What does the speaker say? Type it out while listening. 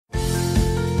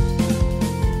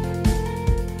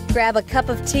Grab a cup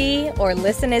of tea or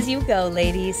listen as you go,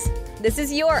 ladies. This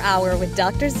is your hour with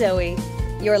Dr. Zoe,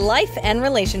 your life and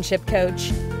relationship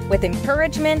coach. With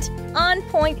encouragement,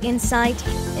 on-point insight,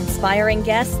 inspiring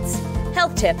guests,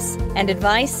 health tips, and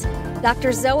advice,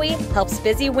 Dr. Zoe helps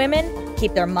busy women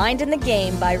keep their mind in the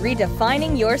game by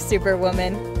redefining your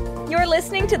superwoman. You're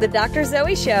listening to The Dr.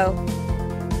 Zoe Show.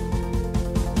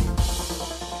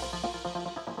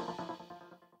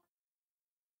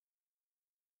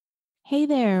 Hey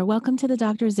there, welcome to the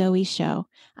Dr. Zoe Show.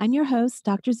 I'm your host,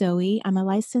 Dr. Zoe. I'm a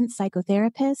licensed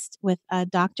psychotherapist with a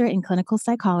doctorate in clinical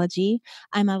psychology.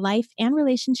 I'm a life and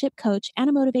relationship coach and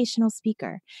a motivational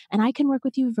speaker, and I can work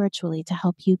with you virtually to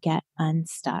help you get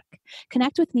unstuck.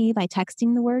 Connect with me by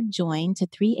texting the word JOIN to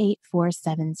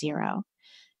 38470.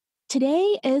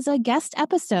 Today is a guest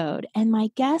episode, and my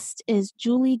guest is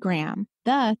Julie Graham,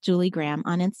 the Julie Graham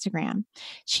on Instagram.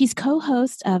 She's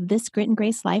co-host of This Grit and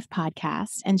Grace Life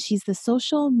podcast, and she's the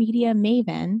social media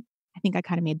maven, I think I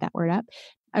kind of made that word up,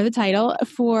 or the title,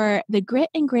 for the Grit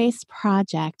and Grace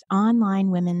Project online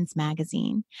women's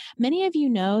magazine. Many of you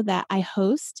know that I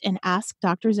host an Ask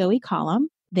Dr. Zoe column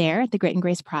there at the Grit and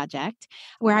Grace Project,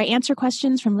 where I answer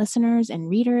questions from listeners and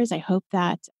readers. I hope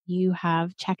that you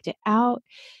have checked it out.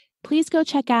 Please go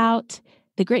check out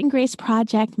the Grit and Grace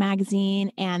Project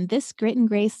magazine and This Grit and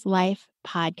Grace Life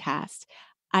podcast.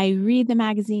 I read the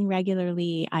magazine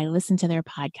regularly. I listen to their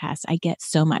podcasts. I get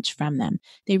so much from them.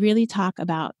 They really talk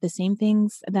about the same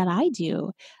things that I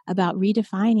do, about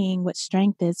redefining what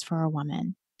strength is for a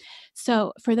woman.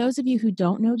 So for those of you who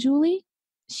don't know Julie,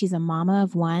 she's a mama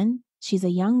of one. She's a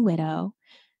young widow.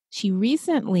 She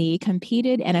recently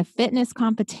competed in a fitness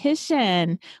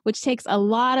competition, which takes a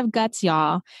lot of guts,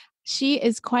 y'all. She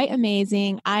is quite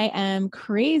amazing. I am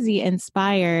crazy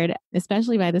inspired,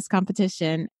 especially by this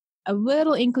competition. A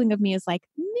little inkling of me is like,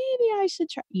 maybe I should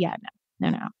try. Yeah,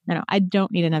 no. I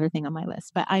don't need another thing on my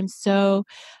list, but I'm so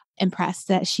impressed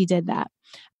that she did that.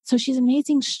 So she's an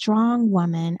amazing, strong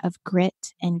woman of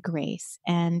grit and grace.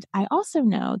 And I also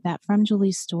know that from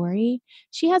Julie's story,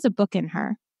 she has a book in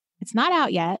her. It's not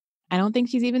out yet. I don't think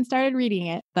she's even started reading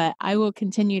it, but I will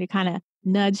continue to kind of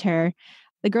nudge her.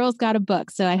 The girl's got a book,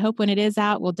 so I hope when it is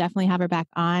out, we'll definitely have her back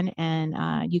on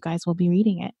and you guys will be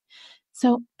reading it.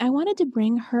 So I wanted to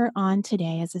bring her on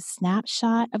today as a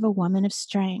snapshot of a woman of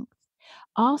strength,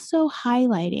 also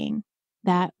highlighting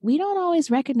that we don't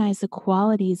always recognize the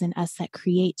qualities in us that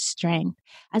create strength.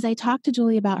 As I talked to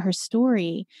Julie about her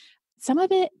story, some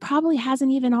of it probably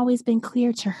hasn't even always been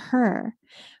clear to her.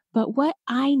 But what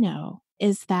I know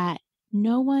is that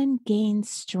no one gains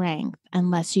strength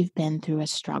unless you've been through a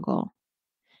struggle.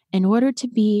 In order to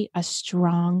be a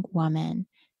strong woman,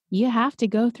 you have to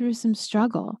go through some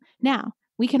struggle. Now,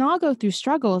 we can all go through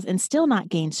struggles and still not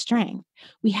gain strength.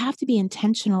 We have to be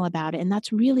intentional about it. And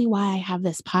that's really why I have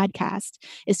this podcast,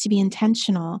 is to be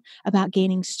intentional about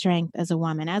gaining strength as a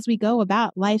woman as we go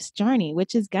about life's journey,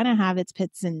 which is going to have its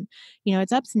pits and,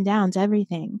 its ups and downs,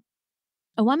 everything.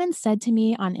 A woman said to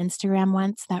me on Instagram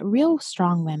once that real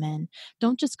strong women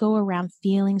don't just go around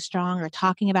feeling strong or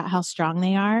talking about how strong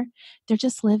they are. They're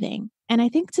just living. And I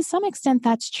think to some extent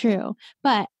that's true.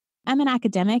 But I'm an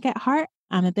academic at heart.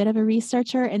 I'm a bit of a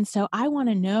researcher. And so I want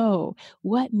to know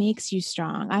what makes you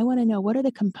strong. I want to know what are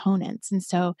the components. And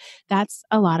so that's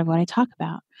a lot of what I talk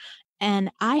about.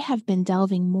 And I have been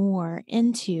delving more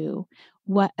into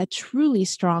what a truly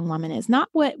strong woman is, not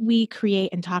what we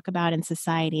create and talk about in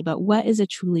society, but what is a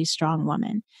truly strong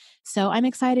woman. So I'm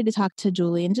excited to talk to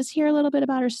Julie and just hear a little bit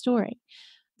about her story.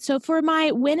 So for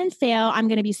my win and fail, I'm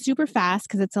going to be super fast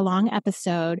because it's a long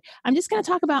episode. I'm just going to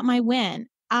talk about my win.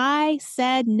 I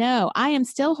said no. I am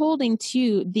still holding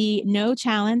to the no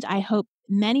challenge. I hope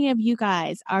many of you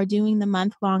guys are doing the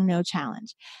month-long no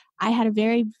challenge. I had a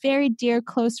very, very dear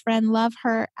close friend, love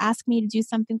her, ask me to do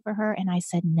something for her, and I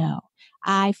said no.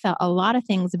 I felt a lot of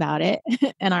things about it,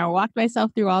 and I walked myself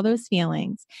through all those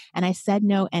feelings, and I said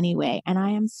no anyway, and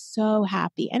I am so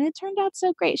happy, and it turned out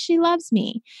so great. She loves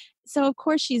me. So, of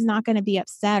course, she's not going to be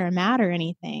upset or mad or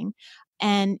anything.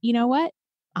 And you know what?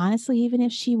 Honestly, even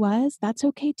if she was, that's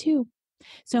okay too.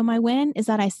 So my win is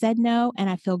that I said no, and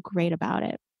I feel great about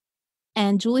it.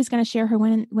 And Julie's going to share her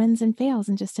wins and fails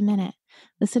in just a minute.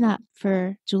 Listen up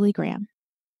for Julie Graham.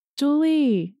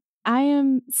 Julie, I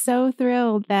am so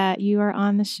thrilled that you are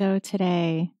on the show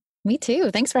today. Me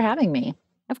too. Thanks for having me.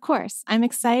 Of course. I'm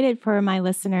excited for my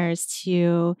listeners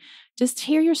to just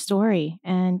hear your story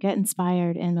and get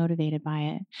inspired and motivated by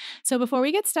it. So before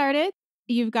we get started,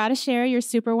 you've got to share your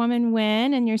Superwoman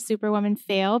win and your Superwoman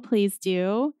fail. Please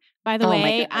do. By the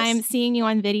way, I'm seeing you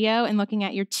on video and looking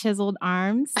at your chiseled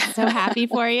arms. So happy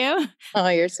for you. Oh,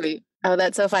 you're sweet. Oh,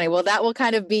 that's so funny. Well, that will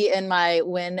kind of be in my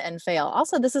win and fail.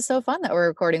 Also, this is so fun that we're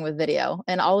recording with video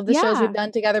and all of the shows we've Yeah.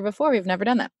 done together before. We've never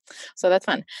done that. So that's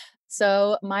fun.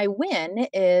 So my win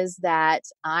is that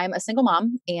I'm a single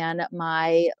mom and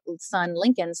my son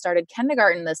Lincoln started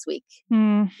kindergarten this week.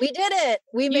 Mm, We did it.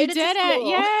 We you made it to did it.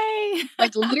 school. Yay.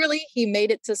 Like literally, he made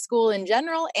it to school in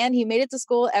general and he made it to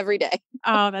school every day.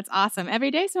 Oh, that's awesome. Every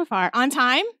day so far. On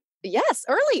time? Yes,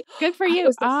 early. Good for I you.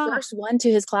 was the first one to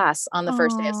his class on the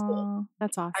first day of school. Oh,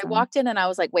 that's I awesome. walked in and I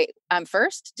was like, wait, I'm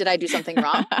first? Did I do something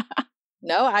wrong?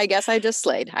 No, I guess I just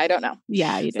slayed. I don't know.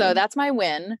 Yeah, you did. So that's my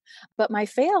win. But my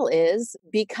fail is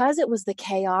because it was the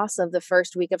chaos of the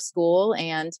first week of school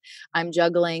and I'm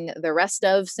juggling the rest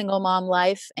of single mom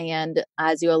life. And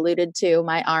as you alluded to,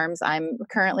 my arms, I'm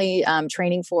currently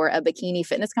training for a bikini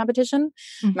fitness competition,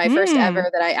 my first ever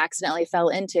that I accidentally fell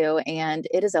into. And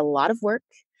it is a lot of work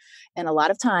and a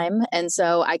lot of time. And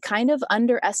so I kind of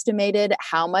underestimated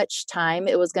how much time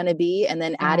it was going to be. And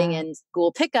then adding in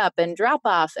school pickup and drop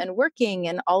off and working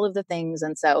and all of the things.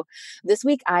 And so this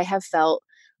week I have felt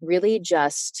really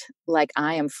just like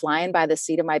I am flying by the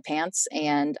seat of my pants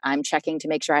and I'm checking to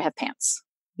make sure I have pants.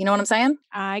 You know what I'm saying?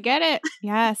 I get it.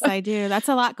 Yes, I do. That's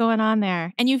a lot going on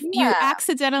there. And you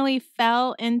accidentally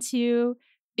fell into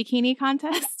bikini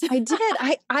contest? I did.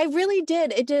 I really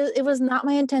did. It was not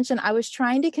my intention. I was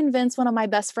trying to convince one of my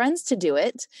best friends to do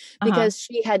it because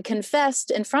she had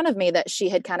confessed in front of me that she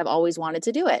had kind of always wanted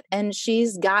to do it. And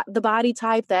she's got the body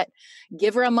type that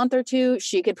give her a month or two,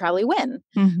 she could probably win.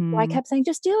 So I kept saying,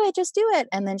 just do it, just do it.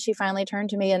 And then she finally turned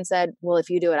to me and said, well, if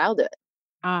you do it, I'll do it.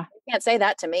 You can't say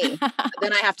that to me.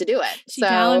 Then I have to do it. She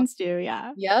challenged you.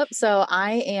 Yeah. Yep. So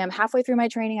I am halfway through my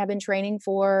training. I've been training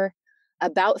for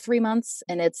about 3 months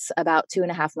and it's about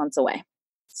 2.5 months away.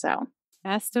 So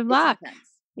best of luck.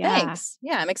 Yeah. Thanks.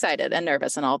 Yeah. I'm excited and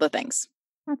nervous and all the things.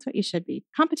 That's what you should be.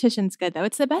 Competition's good though.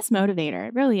 It's the best motivator.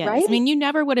 It really is. Right? I mean, you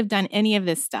never would have done any of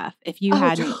this stuff if you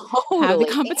hadn't had the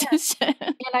competition.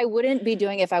 And I wouldn't be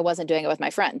doing it if I wasn't doing it with my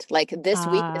friend. Like this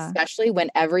week, especially when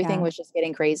everything was just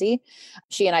getting crazy,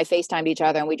 she and I FaceTimed each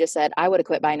other and we just said, I would have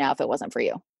quit by now if it wasn't for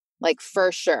you. Like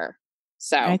for sure.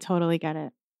 So I totally get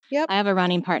it. Yep. I have a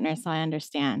running partner, so I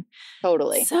understand.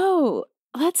 Totally. So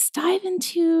let's dive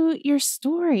into your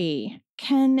story.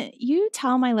 Can you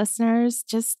tell my listeners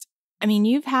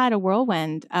you've had a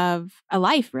whirlwind of a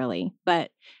life really,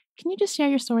 but can you just share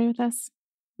your story with us?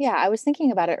 Yeah, I was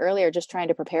thinking about it earlier, just trying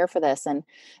to prepare for this. And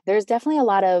there's definitely a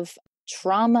lot of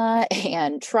trauma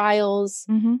and trials,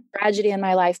 tragedy in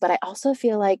my life, but I also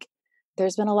feel like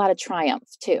there's been a lot of triumph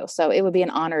too. So it would be an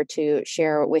honor to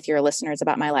share with your listeners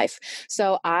about my life.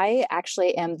 So I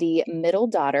actually am the middle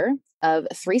daughter of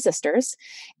 3 sisters,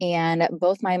 and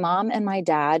both my mom and my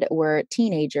dad were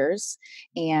teenagers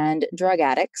and drug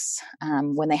addicts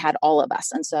when they had all of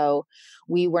us. And so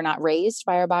we were not raised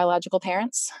by our biological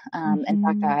parents. In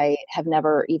fact, I have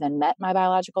never even met my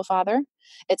biological father.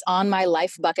 It's on my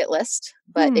life bucket list,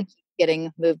 but it keeps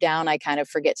getting moved down. I kind of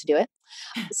forget to do it.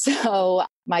 So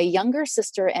my younger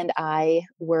sister and I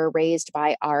were raised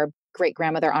by our great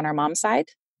grandmother on our mom's side.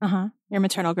 Your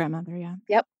maternal grandmother. Yeah.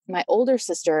 Yep. My older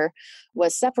sister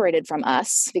was separated from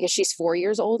us because she's 4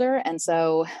 years older. And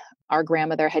so our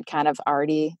grandmother had kind of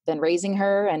already been raising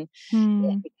her, and it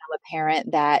had become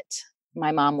apparent that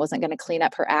my mom wasn't going to clean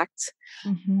up her act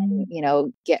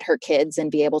and, get her kids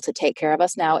and be able to take care of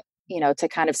us. Now, to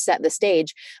kind of set the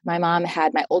stage, my mom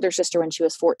had my older sister when she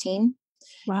was 14.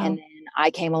 Wow. And then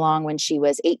I came along when she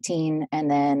was 18. And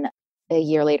then a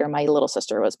year later, my little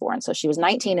sister was born. So she was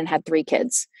 19 and had 3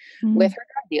 kids with her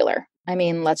drug dealer. I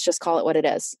mean, let's just call it what it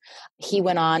is. He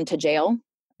went on to jail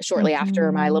shortly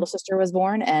after my little sister was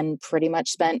born and pretty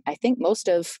much spent, I think, most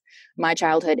of my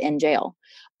childhood in jail.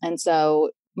 And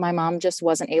so my mom just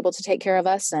wasn't able to take care of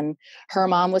us, and her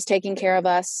mom was taking care of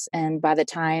us. And by the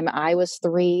time I was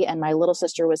 3 and my little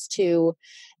sister was 2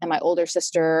 and my older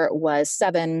sister was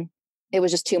 7, it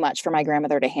was just too much for my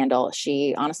grandmother to handle.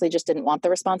 She honestly just didn't want the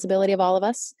responsibility of all of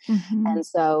us. And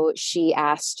so she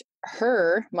asked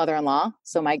her mother-in-law,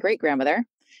 so my great grandmother,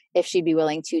 if she'd be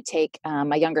willing to take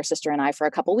my younger sister and I for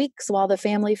a couple weeks while the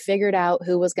family figured out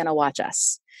who was going to watch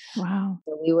us. Wow.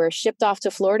 So we were shipped off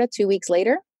to Florida 2 weeks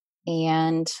later,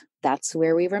 and that's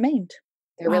where we remained.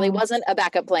 There really wasn't a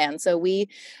backup plan. So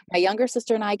my younger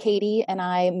sister and I, Katie, and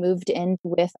I moved in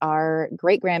with our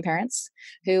great grandparents,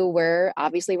 who were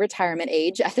obviously retirement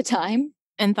age at the time.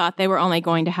 And thought they were only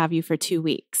going to have you for 2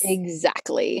 weeks.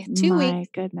 Exactly. 2 weeks. My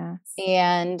goodness.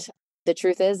 And the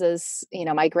truth is,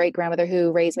 my great grandmother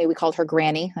who raised me, we called her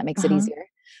Granny. That makes it easier.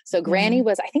 So Granny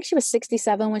I think she was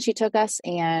 67 when she took us.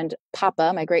 And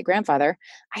Papa, my great grandfather,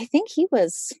 I think he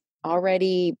was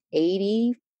already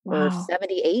 80, or Wow.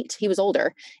 78. He was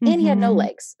older and he had no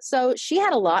legs. So she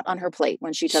had a lot on her plate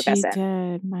when she took us She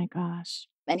in. did. My gosh.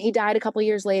 And he died a couple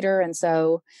years later. And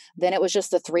so then it was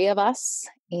just the three of us.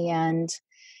 And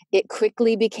it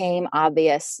quickly became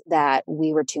obvious that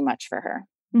we were too much for her.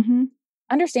 Mm-hmm.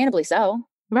 Understandably so.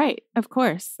 Right. Of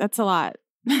course. That's a lot.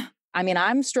 I mean,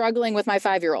 I'm struggling with my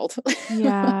 5-year-old.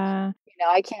 Yeah.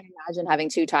 I can't imagine having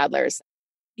two toddlers.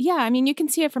 Yeah. I mean, you can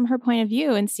see it from her point of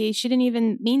view and see she didn't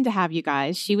even mean to have you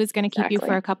guys. She was going to keep you for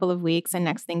Exactly. a couple of weeks. And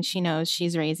next thing she knows,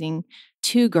 she's raising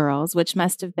two girls, which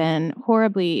must have been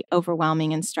horribly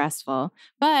overwhelming and stressful.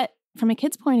 But from a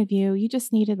kid's point of view, you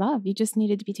just needed love. You just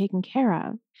needed to be taken care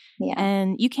of. Yeah.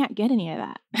 And you can't get any of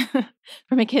that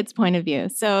from a kid's point of view.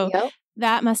 So Yep.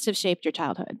 that must have shaped your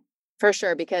childhood. For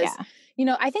sure. Because, Yeah.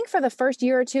 I think for the first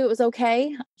year or two, it was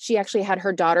okay. She actually had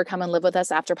her daughter come and live with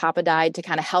us after Papa died to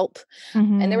kind of help.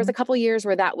 Mm-hmm. And there was a couple years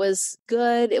where that was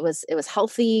good. It was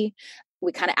healthy.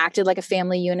 We kind of acted like a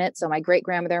family unit. So my great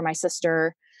grandmother, my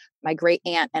sister, my great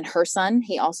aunt, and her son,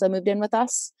 he also moved in with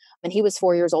us. And he was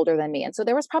 4 years older than me. And so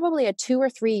there was probably a 2 or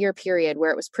 3 year period where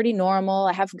it was pretty normal.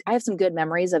 I have some good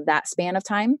memories of that span of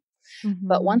time. Mm-hmm.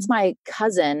 But once my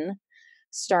cousin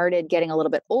started getting a little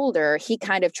bit older, he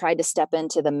kind of tried to step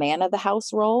into the man of the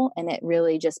house role, and it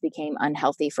really just became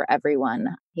unhealthy for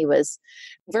everyone. He was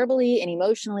verbally and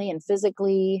emotionally and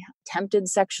physically, tempted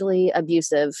sexually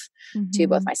abusive to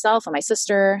both myself and my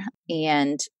sister,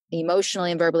 and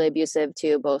emotionally and verbally abusive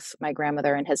to both my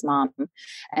grandmother and his mom.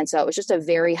 And so it was just a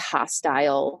very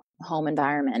hostile home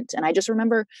environment. And I just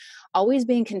remember always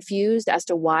being confused as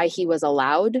to why he was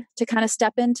allowed to kind of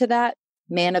step into that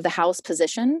man of the house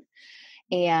position.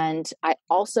 And I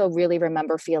also really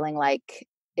remember feeling like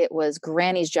it was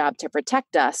Granny's job to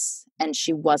protect us, and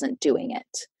she wasn't doing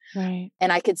it. Right.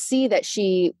 And I could see that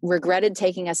she regretted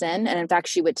taking us in. And in fact,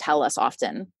 she would tell us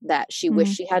often that she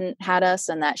wished she hadn't had us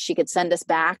and that she could send us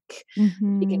back.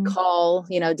 She could call,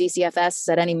 DCFS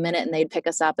at any minute and they'd pick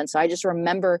us up. And so I just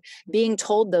remember being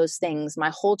told those things my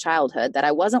whole childhood, that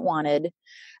I wasn't wanted,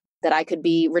 that I could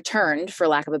be returned, for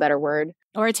lack of a better word.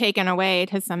 Or taken away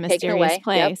to some mysterious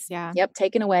place. Yep,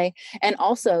 taken away. And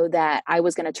also that I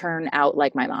was going to turn out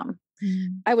like my mom.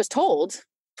 I was told,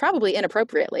 probably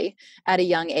inappropriately, at a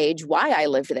young age why I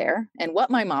lived there and what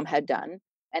my mom had done,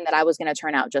 and that I was going to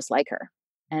turn out just like her.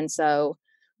 And so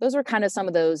those were kind of some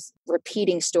of those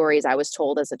repeating stories I was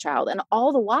told as a child. And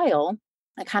all the while,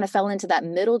 I kind of fell into that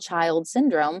middle child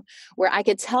syndrome where I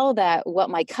could tell that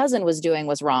what my cousin was doing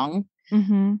was wrong.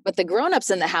 But the grownups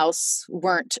in the house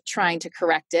weren't trying to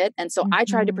correct it. And so I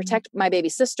tried to protect my baby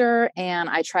sister and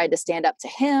I tried to stand up to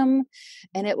him.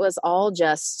 And it was all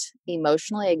just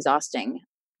emotionally exhausting.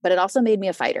 But it also made me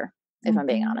a fighter, if I'm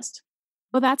being honest.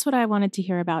 Well, that's what I wanted to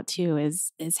hear about too,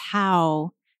 is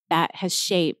how that has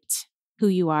shaped who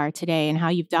you are today and how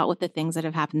you've dealt with the things that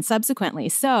have happened subsequently.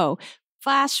 So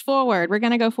flash forward, we're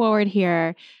going to go forward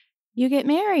here. You get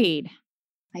married.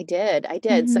 I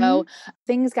did. So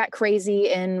things got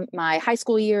crazy in my high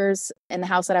school years in the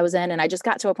house that I was in. And I just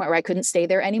got to a point where I couldn't stay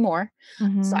there anymore.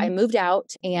 So I moved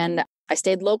out and I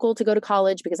stayed local to go to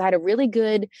college because I had a really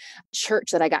good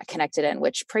church that I got connected in,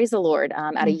 which, praise the Lord,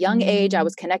 at a young age, I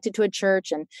was connected to a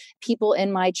church, and people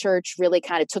in my church really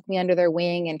kind of took me under their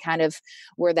wing and kind of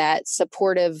were that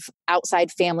supportive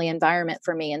outside family environment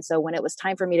for me. And so when it was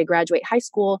time for me to graduate high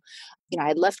school, I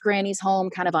had left Granny's home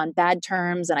kind of on bad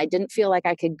terms, and I didn't feel like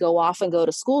I could go off and go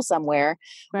to school somewhere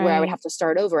where I would have to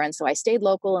start over. And so I stayed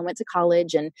local and went to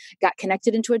college and got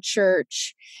connected into a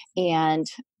church. And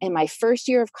in my first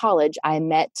year of college, I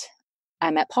met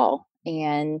Paul,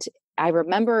 and I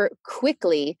remember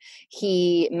quickly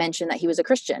he mentioned that he was a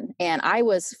Christian. And I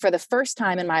was, for the first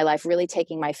time in my life, really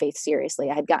taking my faith seriously.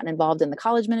 I had gotten involved in the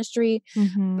college ministry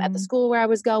at the school where I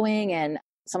was going, and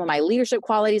some of my leadership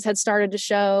qualities had started to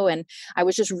show. And I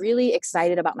was just really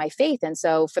excited about my faith. And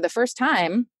so for the first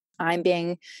time, I'm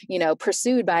being,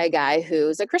 pursued by a guy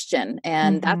who's a Christian.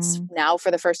 And that's now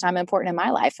for the first time important in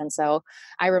my life. And so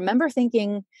I remember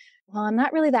thinking, well, I'm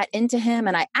not really that into him.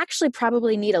 And I actually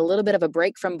probably need a little bit of a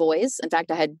break from boys. In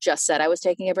fact, I had just said I was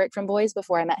taking a break from boys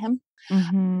before I met him.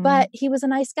 But he was a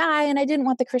nice guy. And I didn't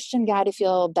want the Christian guy to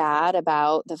feel bad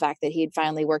about the fact that he'd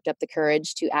finally worked up the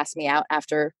courage to ask me out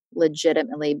after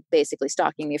legitimately basically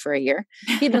stalking me for a year.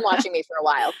 He'd been watching me for a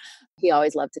while. He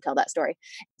always loved to tell that story.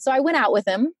 So I went out with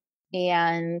him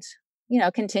and,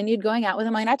 continued going out with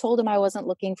him. I told him I wasn't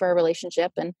looking for a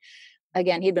relationship. And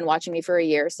again, he'd been watching me for a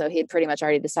year, so he'd pretty much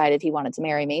already decided he wanted to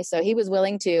marry me. So he was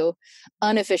willing to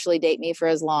unofficially date me for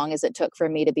as long as it took for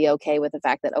me to be okay with the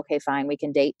fact that, okay, fine, we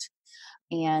can date.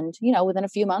 And, within a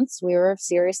few months, we were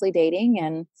seriously dating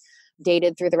and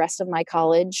dated through the rest of my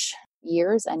college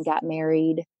years and got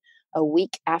married a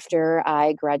week after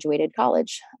I graduated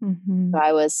college. Mm-hmm. So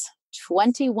I was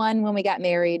 21 when we got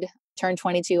married, turned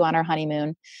 22 on our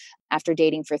honeymoon after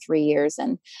dating for 3 years.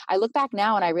 And I look back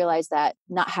now and I realize that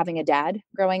not having a dad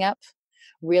growing up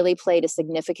really played a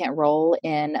significant role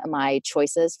in my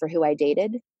choices for who I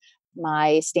dated.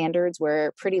 My standards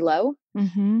were pretty low.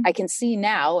 Mm-hmm. I can see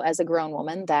now as a grown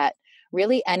woman that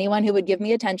really anyone who would give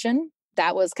me attention,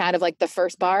 that was kind of like the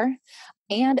first bar,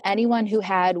 and anyone who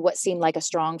had what seemed like a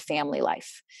strong family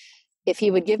life. If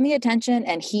he would give me attention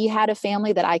and he had a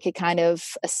family that I could kind of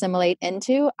assimilate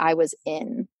into, I was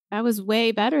in. That was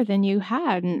way better than you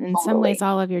had in some ways, Totally.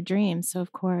 all of your dreams. So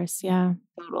of course, yeah.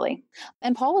 Totally.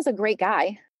 And Paul was a great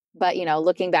guy. But,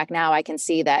 looking back now, I can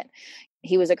see that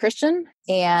he was a Christian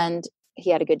and he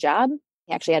had a good job.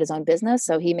 He actually had his own business,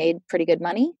 so he made pretty good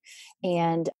money.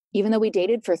 And even though we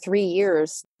dated for 3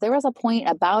 years, there was a point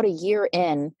about a year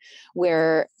in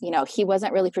where, he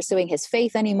wasn't really pursuing his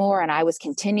faith anymore. And I was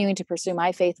continuing to pursue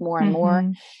my faith more and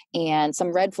more. And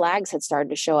some red flags had started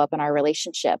to show up in our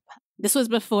relationship. This was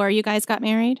before you guys got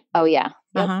married? Oh, yeah.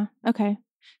 Yep. Uh-huh. Okay.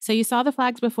 So you saw the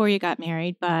flags before you got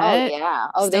married, but Oh, yeah.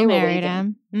 Oh, still they were married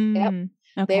waving. him. Yep.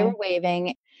 Okay. They were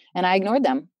waving and I ignored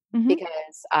them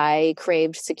because I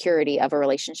craved security of a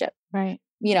relationship. Right.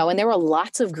 And there were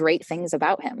lots of great things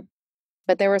about him,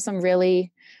 but there were some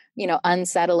really,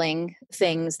 unsettling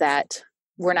things that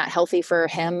were not healthy for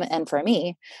him and for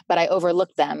me, but I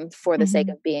overlooked them for the sake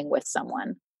of being with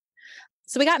someone.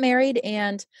 So we got married,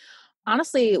 and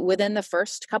honestly, within the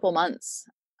first couple months,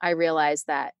 I realized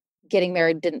that getting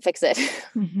married didn't fix it.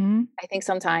 I think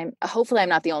hopefully I'm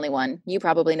not the only one. You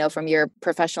probably know from your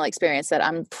professional experience that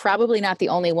I'm probably not the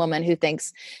only woman who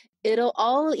thinks it'll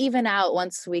all even out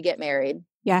once we get married.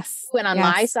 Yes. And on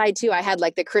my side too, I had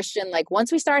like the Christian, like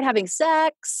once we start having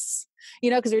sex,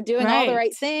 because we're doing all the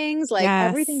right things, like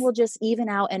everything will just even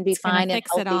out and be fine and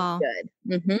healthy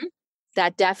and good.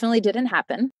 That definitely didn't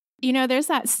happen. There's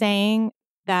that saying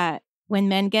that when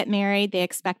men get married, they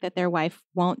expect that their wife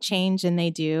won't change, and they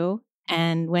do.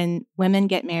 And when women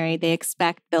get married, they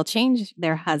expect they'll change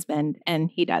their husband, and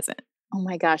he doesn't. Oh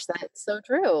my gosh, that's so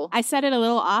true. I said it a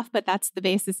little off, but that's the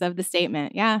basis of the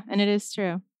statement. Yeah, and it is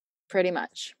true. Pretty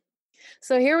much.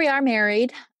 So here we are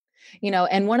married,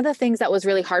 and one of the things that was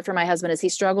really hard for my husband is he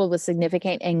struggled with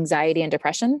significant anxiety and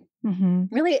depression.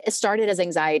 Really, it started as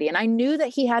anxiety. And I knew that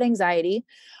he had anxiety,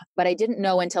 but I didn't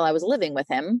know until I was living with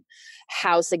him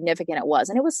how significant it was.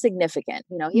 And it was significant.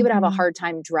 He would have a hard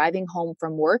time driving home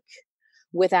from work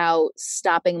without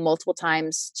stopping multiple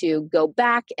times to go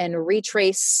back and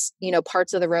retrace,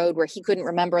 parts of the road where he couldn't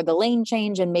remember the lane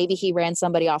change, and maybe he ran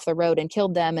somebody off the road and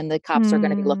killed them and the cops are going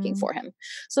to be looking for him.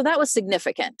 So that was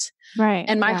significant. Right.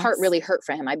 And my heart really hurt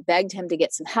for him. I begged him to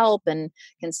get some help and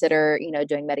consider,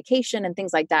 doing medication and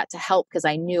things like that to help, because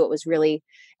I knew it was really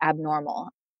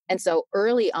abnormal. And so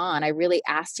early on, I really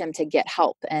asked him to get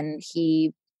help, and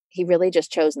he really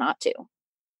just chose not to.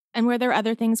 And were there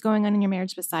other things going on in your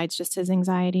marriage besides just his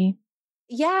anxiety?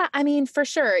 Yeah, for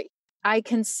sure. I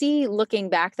can see looking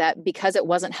back that because it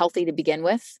wasn't healthy to begin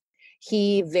with,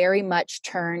 he very much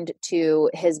turned to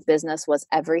his business was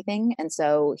everything. And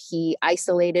so he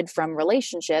isolated from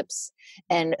relationships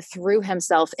and threw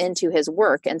himself into his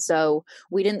work. And so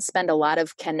we didn't spend a lot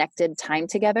of connected time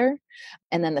together.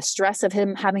 And then the stress of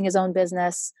him having his own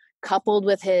business, coupled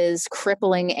with his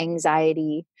crippling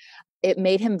anxiety, it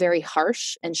made him very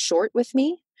harsh and short with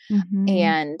me.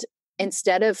 And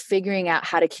instead of figuring out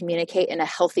how to communicate in a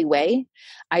healthy way,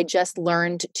 I just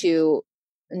learned to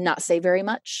not say very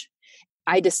much.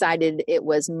 I decided it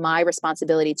was my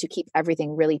responsibility to keep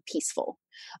everything really peaceful.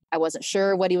 I wasn't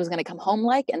sure what he was going to come home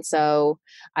like. And so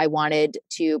I wanted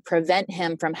to prevent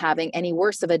him from having any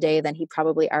worse of a day than he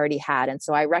probably already had. And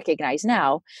so I recognize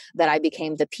now that I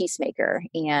became the peacemaker,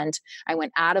 and I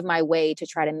went out of my way to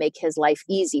try to make his life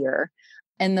easier.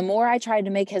 And the more I tried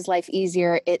to make his life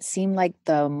easier, it seemed like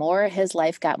the more his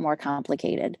life got more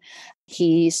complicated.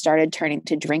 He started turning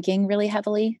to drinking really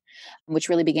heavily, which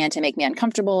really began to make me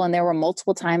uncomfortable. And there were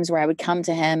multiple times where I would come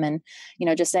to him and,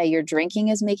 just say, your drinking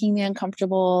is making me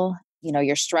uncomfortable.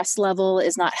 Your stress level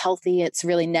is not healthy. It's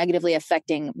really negatively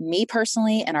affecting me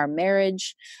personally and our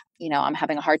marriage. I'm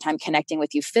having a hard time connecting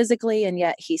with you physically. And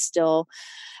yet he still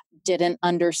didn't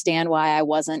understand why I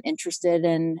wasn't interested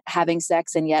in having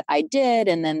sex, and yet I did.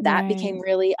 And then that became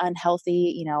really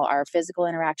unhealthy. Our physical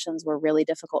interactions were really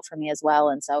difficult for me as well.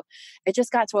 And so it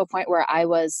just got to a point where I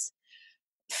was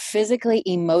physically,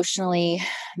 emotionally,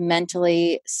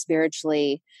 mentally,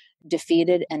 spiritually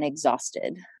defeated and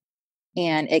exhausted.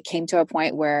 And it came to a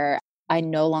point where I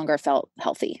no longer felt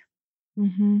healthy.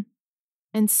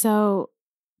 And so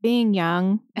being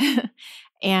young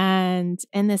and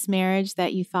in this marriage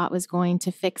that you thought was going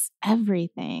to fix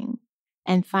everything,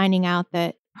 and finding out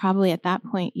that probably at that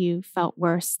point you felt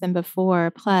worse than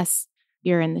before. Plus,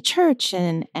 you're in the church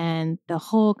and the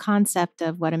whole concept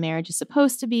of what a marriage is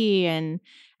supposed to be and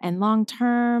long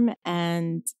term,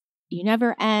 and you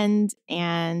never end,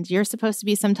 and you're supposed to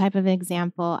be some type of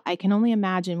example. I can only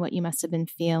imagine what you must have been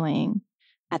feeling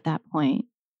at that point.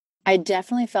 I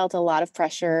definitely felt a lot of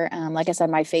pressure. Like I said,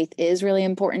 my faith is really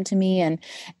important to me. And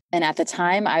at the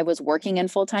time I was working in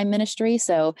full-time ministry.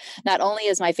 So not only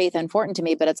is my faith important to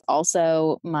me, but it's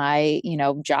also my,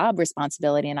 job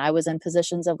responsibility. And I was in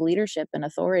positions of leadership and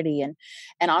authority. And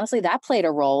honestly, that played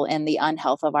a role in the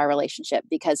unhealth of our relationship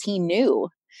because he knew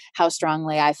how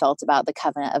strongly I felt about the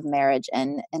covenant of marriage.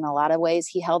 And in a lot of ways,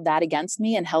 he held that against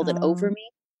me and held it over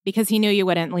me. Because he knew you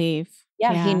wouldn't leave.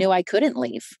 Yeah, he knew I couldn't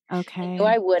leave. Okay. He knew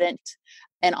I wouldn't.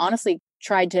 And honestly,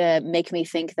 tried to make me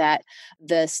think that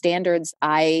the standards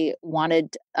I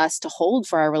wanted us to hold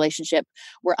for our relationship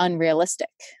were unrealistic.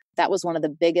 That was one of the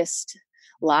biggest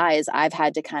lies I've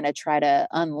had to kind of try to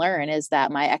unlearn, is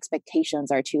that my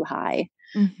expectations are too high.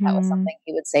 Mm-hmm. That was something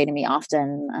he would say to me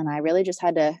often. And I really just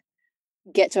had to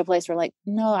get to a place where, like,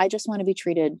 no, I just want to be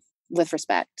treated with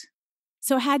respect.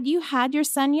 So had you had your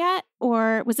son yet,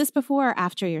 or was this before or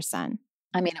after your son?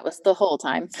 I mean, it was the whole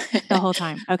time. The whole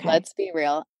time. Okay. Let's be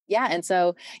real. Yeah. And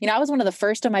so, I was one of the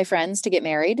first of my friends to get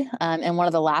married, and one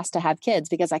of the last to have kids,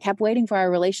 because I kept waiting for our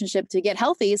relationship to get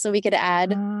healthy so we could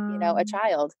add, a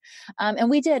child. And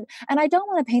we did. And I don't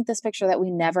want to paint this picture that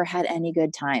we never had any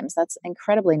good times. That's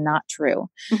incredibly not true.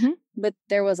 Mm-hmm. But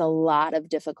there was a lot of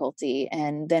difficulty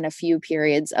and then a few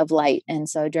periods of light. And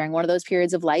so during one of those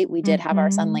periods of light, we did have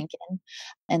our son Lincoln,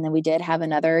 and then we did have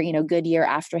another, good year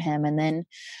after him. And then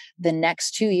the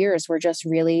next 2 years were just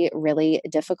really, really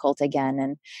difficult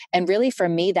again. And really for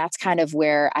me, that's kind of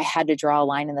where I had to draw a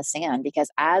line in the sand,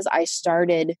 because as I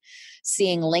started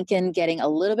seeing Lincoln getting a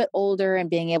little bit older and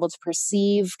being able to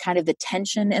perceive kind of the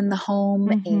tension in the home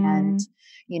and,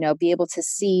 be able to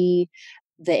see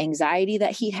the anxiety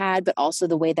that he had, but also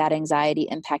the way that anxiety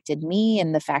impacted me,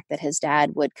 and the fact that his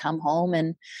dad would come home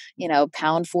and,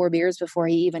 pound 4 beers before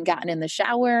he even gotten in the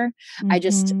shower.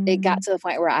 It got to the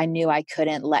point where I knew I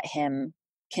couldn't let him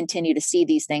continue to see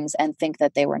these things and think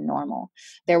that they were normal.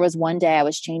 There was one day I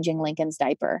was changing Lincoln's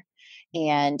diaper,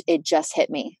 and it just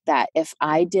hit me that if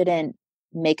I didn't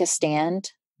make a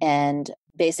stand and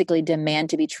basically demand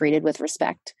to be treated with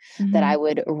respect, that I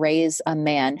would raise a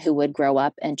man who would grow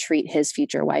up and treat his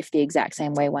future wife the exact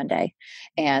same way one day.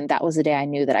 And that was the day I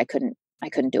knew that I couldn't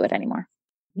do it anymore.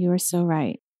 You are so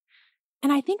right.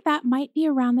 And I think that might be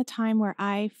around the time where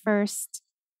I first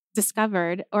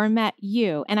discovered or met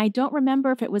you. And I don't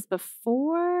remember if it was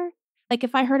before, like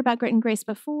if I heard about Grit and Grace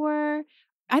before.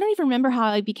 I don't even remember how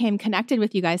I became connected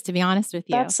with you guys, to be honest with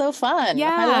you. That's so fun.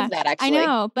 Yeah, I love that, actually. I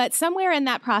know. But somewhere in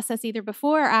that process, either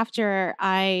before or after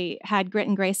I had Grit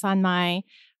and Grace on my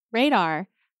radar,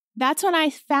 that's when I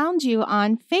found you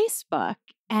on Facebook.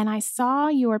 And I saw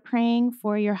you were praying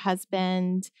for your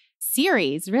husband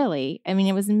series, really. I mean,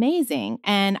 it was amazing.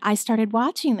 And I started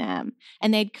watching them,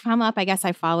 and they'd come up. I guess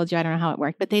I followed you. I don't know how it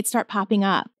worked, but they'd start popping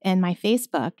up in my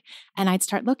Facebook, and I'd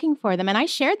start looking for them. And I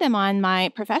shared them on my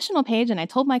professional page, and I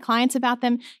told my clients about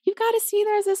them. You've got to see,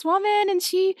 there's this woman, and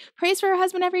she prays for her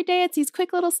husband every day. It's these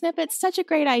quick little snippets. Such a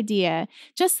great idea.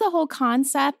 Just the whole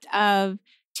concept of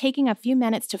taking a few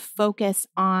minutes to focus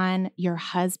on your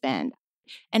husband.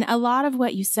 And a lot of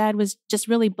what you said was just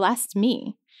really blessed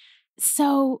me.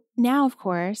 So now, of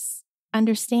course,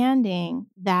 understanding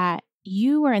that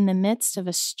you were in the midst of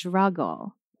a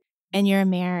struggle in your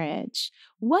marriage,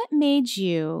 what made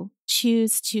you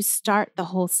choose to start the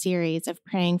whole series of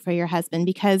praying for your husband?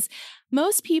 Because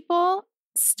most people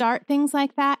start things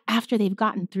like that after they've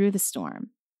gotten through the storm.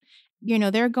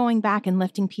 They're going back and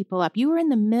lifting people up. You were in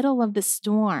the middle of the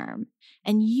storm,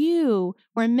 and you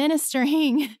were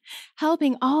ministering,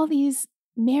 helping all these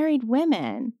married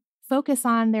women focus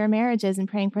on their marriages and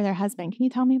praying for their husband. Can you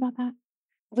tell me about that?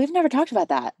 We've never talked about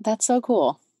that. That's so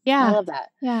cool. Yeah. I love that.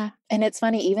 Yeah. And it's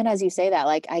funny, even as you say that,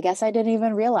 like, I guess I didn't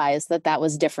even realize that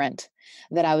was different,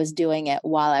 that I was doing it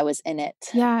while I was in it.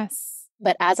 Yes.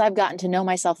 But as I've gotten to know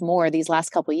myself more these last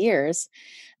couple of years,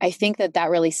 I think that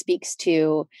really speaks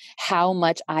to how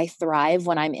much I thrive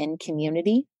when I'm in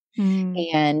community.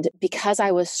 And because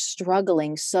I was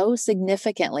struggling so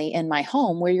significantly in my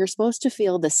home, where you're supposed to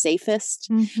feel the safest,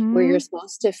 where you're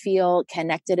supposed to feel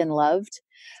connected and loved,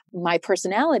 my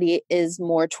personality is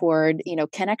more toward,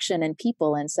 connection and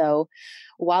people. And so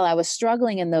while I was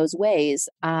struggling in those ways,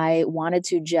 I wanted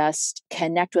to just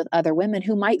connect with other women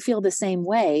who might feel the same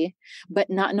way, but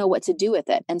not know what to do with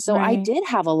it. And so I Right. did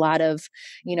have a lot of,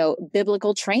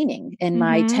 biblical training in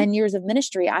my 10 years of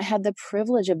ministry. I had the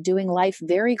privilege of doing life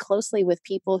very closely with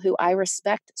people who I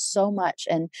respect so much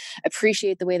and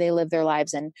appreciate the way they live their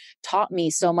lives, and taught me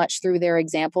so much through their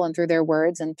example and through their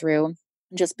words and through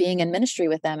just being in ministry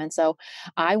with them. And so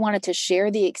I wanted to share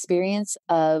the experience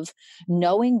of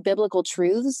knowing biblical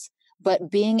truths, but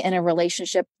being in a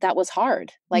relationship that was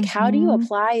hard. Like, how do you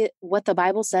apply what the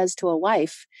Bible says to a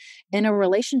life in a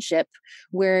relationship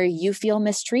where you feel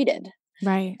mistreated?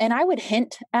 Right. And I would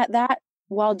hint at that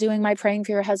while doing my Praying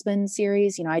for Your Husband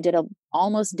series. I did a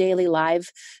almost daily live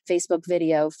Facebook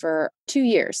video for 2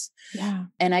 years. Yeah.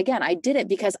 And again, I did it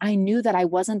because I knew that I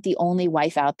wasn't the only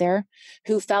wife out there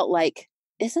who felt like,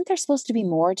 isn't there supposed to be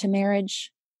more to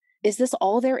marriage? Is this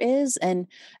all there is? And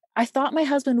I thought my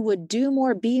husband would do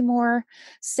more, be more,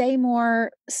 say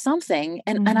more, something.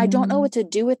 And I don't know what to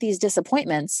do with these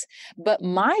disappointments. But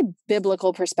my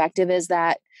biblical perspective is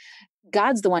that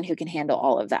God's the one who can handle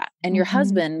all of that. And your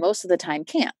husband most of the time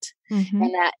can't.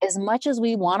 And that as much as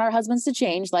we want our husbands to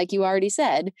change, like you already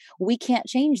said, we can't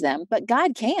change them, but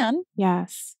God can.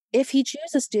 Yes. If he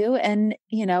chooses to, and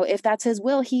if that's his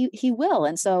will, he will.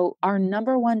 And so our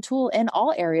number one tool in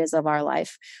all areas of our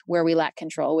life where we lack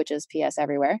control, which is PS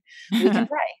everywhere, we can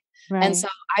pray. Right. And so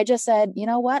I just said, you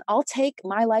know what, I'll take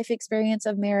my life experience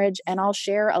of marriage and I'll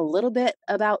share a little bit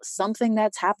about something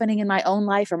that's happening in my own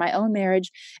life or my own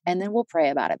marriage. And then we'll pray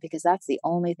about it, because that's the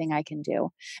only thing I can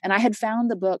do. And I had found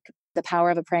the book, The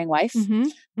Power of a Praying Wife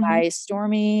by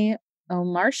Stormy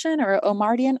Omartian or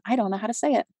Omardian. I don't know how to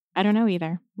say it. I don't know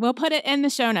either. We'll put it in the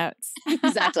show notes.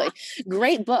 Exactly.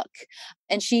 Great book.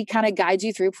 And she kind of guides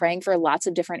you through praying for lots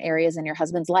of different areas in your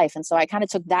husband's life. And so I kind of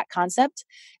took that concept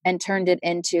and turned it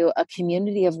into a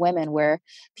community of women where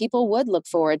people would look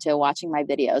forward to watching my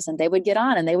videos, and they would get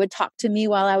on and they would talk to me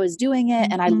while I was doing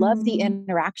it. And I loved the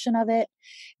interaction of it.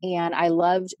 And I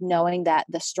loved knowing that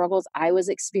the struggles I was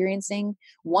experiencing,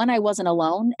 one, I wasn't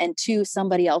alone, and two,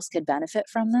 somebody else could benefit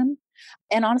from them.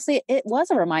 And honestly, it was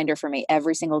a reminder for me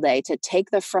every single day to take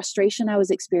the frustration I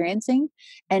was experiencing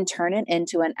and turn it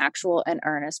into an actual and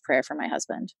earnest prayer for my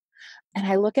husband. And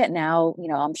I look at now,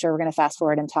 I'm sure we're going to fast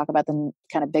forward and talk about the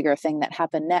kind of bigger thing that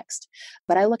happened next.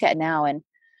 But I look at now and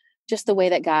just the way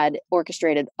that God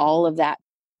orchestrated all of that.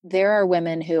 There are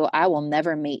women who I will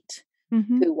never meet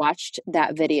who watched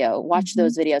that video, watched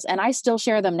those videos. And I still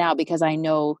share them now because I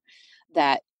know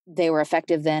that they were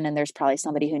effective then, and there's probably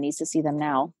somebody who needs to see them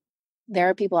now. There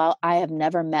are people I have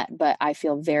never met, but I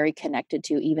feel very connected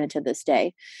to even to this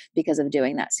day because of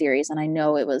doing that series. And I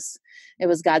know it was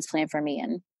God's plan for me.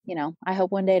 And, I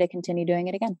hope one day to continue doing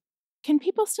it again. Can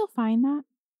people still find that?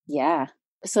 Yeah.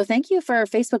 So thank you for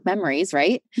Facebook memories,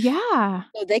 right? Yeah.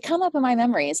 So they come up in my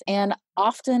memories, and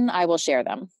often I will share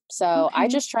them. So I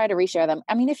just try to reshare them.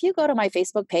 I mean, if you go to my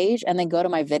Facebook page and then go to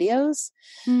my videos,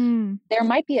 there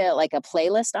might be a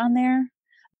playlist on there.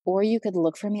 Or you could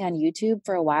look for me on YouTube.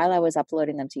 For a while, I was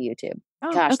uploading them to YouTube.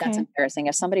 Oh, Gosh, okay. that's embarrassing.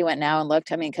 If somebody went now and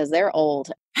looked, because they're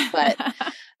old, but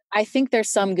I think there's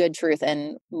some good truth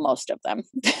in most of them.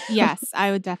 Yes,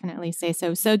 I would definitely say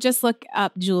so. So just look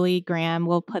up Julie Graham.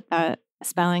 We'll put the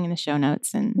spelling in the show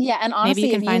notes, and yeah, and honestly, maybe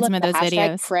you can if find you some of look those the hashtag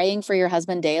videos. Praying for Your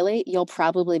Husband Daily, you'll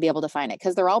probably be able to find it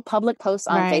because they're all public posts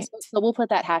on Facebook. So we'll put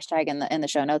that hashtag in the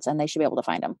show notes, and they should be able to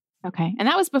find them. Okay. And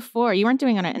that was before. You weren't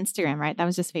doing it on Instagram, right? That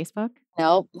was just Facebook?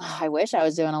 Nope. I wish I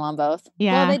was doing them on both.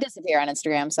 Yeah. Well, they disappear on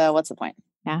Instagram, so what's the point?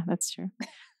 Yeah, that's true.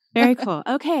 Very cool.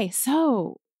 Okay.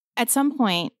 So at some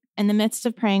point in the midst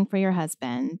of praying for your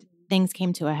husband, things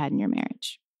came to a head in your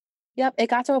marriage. Yep. It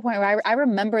got to a point where I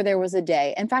remember there was a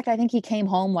day. In fact, I think he came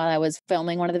home while I was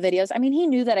filming one of the videos. I mean, he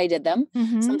knew that I did them.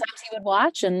 Sometimes he would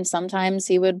watch and sometimes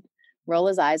he would roll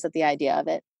his eyes at the idea of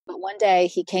it. But one day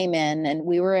he came in and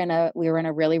we were in a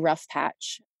really rough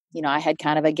patch. I had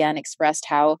kind of again expressed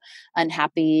how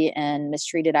unhappy and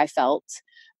mistreated I felt.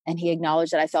 And he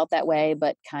acknowledged that I felt that way,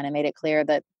 but kind of made it clear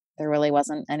that there really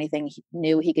wasn't anything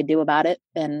new he could do about it.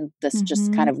 And this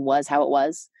just kind of was how it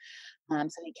was.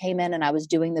 So he came in and I was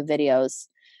doing the videos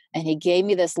and he gave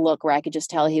me this look where I could just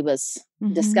tell he was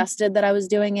disgusted that I was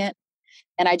doing it.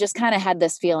 And I just kind of had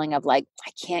this feeling of like,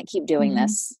 I can't keep doing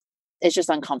this. It's just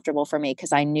uncomfortable for me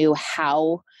because I knew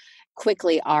how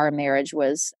quickly our marriage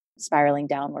was spiraling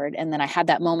downward. And then I had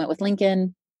that moment with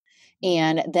Lincoln.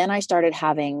 And then I started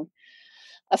having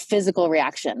a physical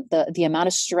reaction. The amount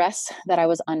of stress that I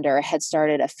was under had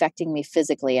started affecting me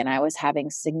physically. And I was having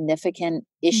significant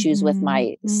issues with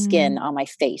my skin on my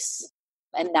face.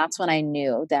 And that's when I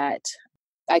knew that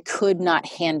I could not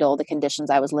handle the conditions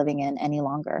I was living in any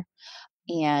longer.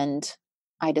 And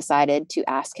I decided to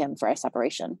ask him for a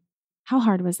separation. How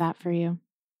hard was that for you?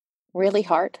 Really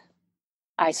hard.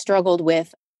 I struggled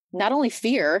with not only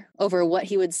fear over what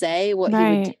he would say, what he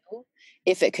would do,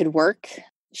 if it could work,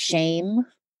 shame,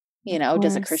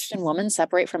 does a Christian woman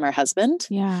separate from her husband?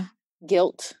 Yeah.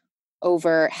 Guilt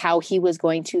over how he was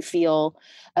going to feel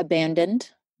abandoned.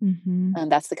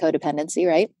 That's the codependency,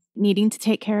 right? Needing to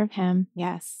take care of him.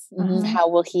 Yes. How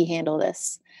will he handle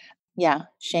this? Yeah.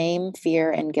 Shame,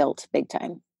 fear, and guilt, big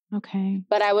time. Okay.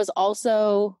 But I was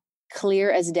also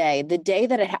clear as day. The day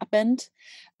that it happened,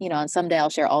 and someday I'll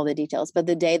share all the details, but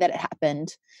the day that it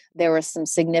happened, there were some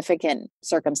significant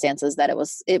circumstances that it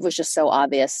was just so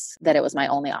obvious that it was my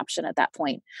only option at that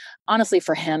point. Honestly,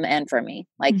 for him and for me,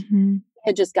 like it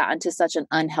had just gotten to such an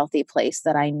unhealthy place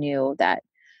that I knew that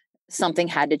something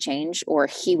had to change or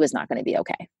he was not going to be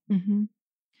okay.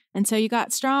 And so you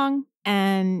got strong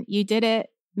and you did it,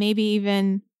 maybe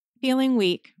even feeling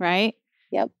weak, right?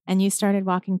 Yep. And you started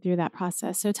walking through that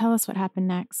process. So tell us what happened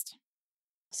next.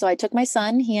 So I took my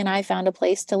son, he and I found a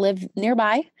place to live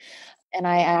nearby. And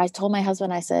I told my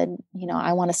husband, I said,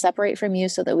 I want to separate from you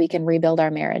so that we can rebuild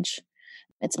our marriage.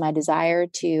 It's my desire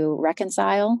to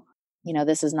reconcile.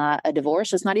 This is not a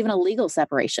divorce. It's not even a legal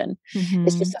separation.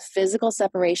 It's just a physical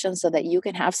separation so that you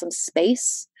can have some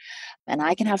space and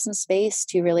I can have some space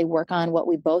to really work on what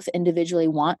we both individually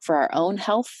want for our own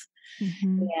health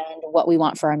and what we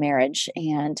want for our marriage.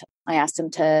 And I asked him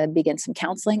to begin some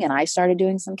counseling, and I started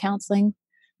doing some counseling.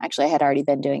 Actually, I had already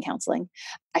been doing counseling.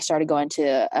 I started going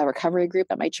to a recovery group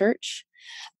at my church,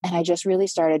 and I just really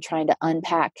started trying to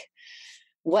unpack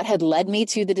what had led me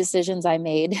to the decisions I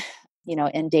made,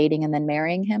 in dating and then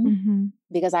marrying him.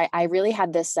 Because I really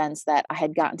had this sense that I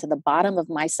had gotten to the bottom of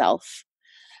myself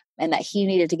and that he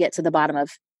needed to get to the bottom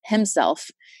of himself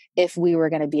if we were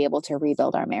going to be able to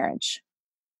rebuild our marriage.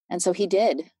 And so he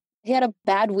did. He had a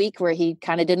bad week where he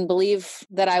kind of didn't believe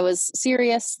that I was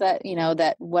serious, that,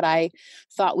 that what I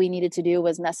thought we needed to do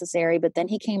was necessary. But then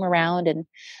he came around and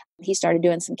he started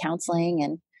doing some counseling,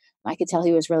 and I could tell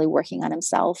he was really working on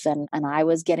himself, and I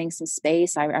was getting some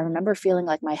space. I remember feeling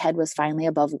like my head was finally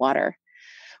above water.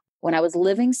 When I was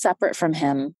living separate from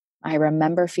him, I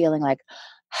remember feeling like,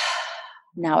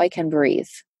 now I can breathe.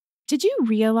 Did you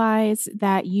realize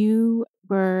that you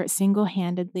were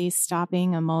single-handedly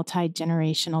stopping a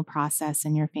multi-generational process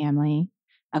in your family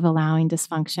of allowing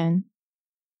dysfunction?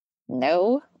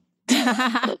 No.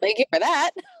 Well, thank you for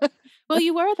that. Well,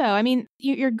 you were, though. I mean,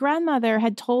 your grandmother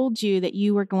had told you that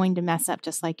you were going to mess up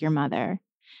just like your mother.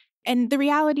 And the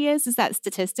reality is that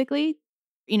statistically,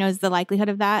 is the likelihood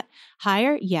of that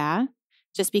higher? Yeah.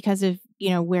 Just because of,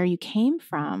 where you came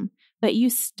from, but you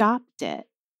stopped it.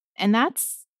 And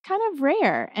that's kind of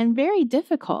rare and very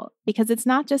difficult because it's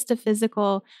not just a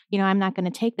physical, I'm not going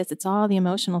to take this. It's all the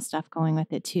emotional stuff going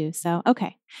with it too. So,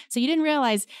 okay. So you didn't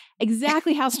realize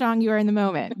exactly how strong you were in the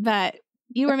moment, but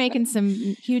you were making some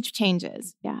huge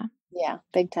changes. Yeah. Yeah.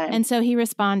 Big time. And so he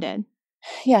responded.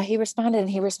 Yeah, he responded, and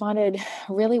he responded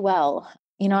really well.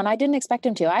 And I didn't expect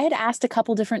him to. I had asked a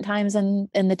couple different times in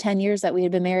the 10 years that we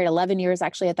had been married, 11 years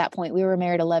actually at that point. We were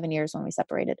married 11 years when we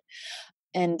separated.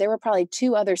 And there were probably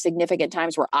 2 other significant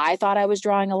times where I thought I was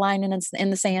drawing a line in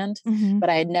the sand, but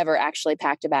I had never actually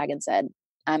packed a bag and said,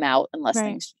 I'm out unless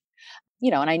things,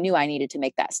 and I knew I needed to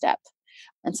make that step.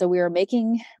 And so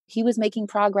he was making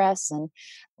progress, and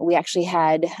we actually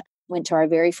went to our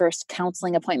very first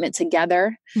counseling appointment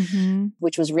together,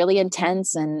 which was really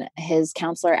intense. And his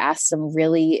counselor asked some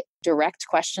really direct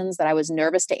questions that I was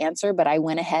nervous to answer, but I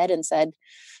went ahead and said,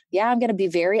 yeah, I'm going to be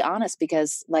very honest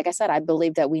because, like I said, I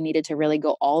believed that we needed to really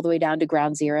go all the way down to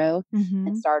ground zero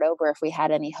and start over if we had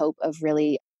any hope of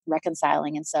really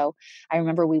reconciling. And so I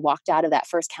remember we walked out of that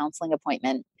first counseling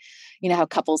appointment. You know how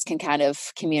couples can kind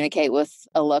of communicate with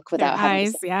a look without Their having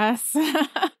eyes, yes.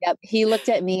 Yep. He looked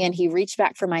at me and he reached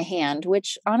back for my hand,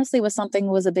 which honestly was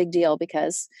a big deal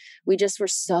because we just were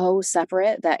so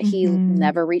separate that he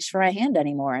never reached for my hand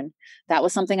anymore. And that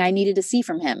was something I needed to see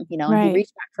from him, and he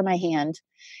reached back for my hand,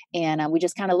 and we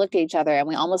just kind of looked at each other, and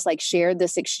we almost like shared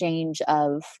this exchange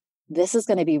of, this is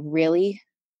going to be really,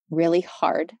 really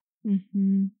hard,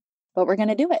 but we're going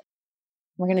to do it.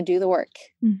 We're going to do the work.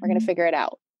 We're going to figure it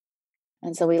out.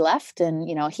 And so we left, and,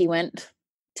 he went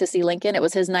to see Lincoln. It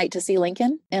was his night to see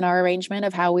Lincoln in our arrangement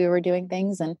of how we were doing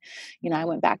things. And, I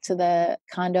went back to the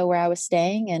condo where I was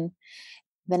staying, and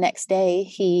the next day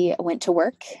he went to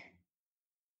work,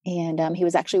 and he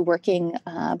was actually working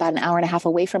about an hour and a half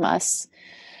away from us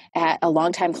at a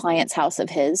longtime client's house of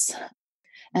his.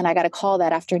 And I got a call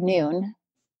that afternoon,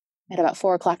 At about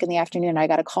 4 o'clock in the afternoon, I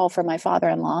got a call from my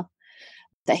father-in-law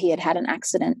that he had had an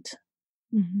accident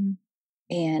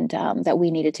and that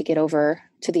we needed to get over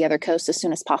to the other coast as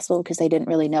soon as possible because they didn't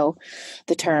really know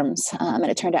the terms. And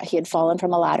it turned out he had fallen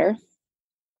from a ladder,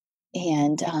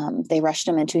 and they rushed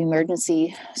him into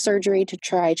emergency surgery to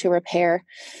try to repair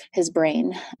his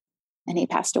brain. And he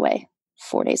passed away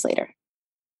 4 days later.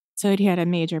 So he had a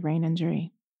major brain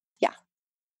injury. Yeah.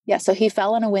 Yeah. So he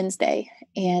fell on a Wednesday,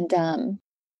 and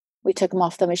we took him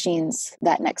off the machines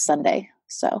that next Sunday.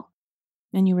 So.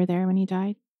 And you were there when he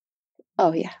died?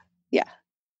 Oh, yeah. Yeah.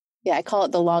 Yeah. I call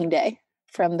it the long day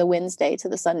from the Wednesday to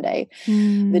the Sunday.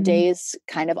 The days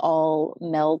kind of all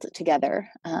meld together.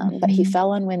 But he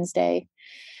fell on Wednesday.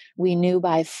 We knew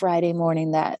by Friday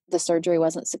morning that the surgery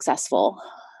wasn't successful.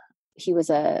 He was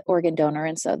an organ donor.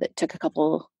 And so that took a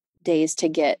couple days to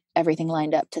get everything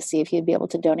lined up to see if he'd be able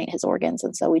to donate his organs.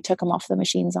 And so we took him off the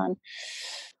machines on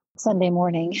Sunday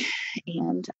morning,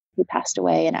 and he passed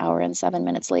away an hour and 7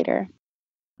 minutes later,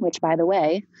 which, by the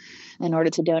way, in order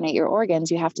to donate your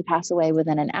organs, you have to pass away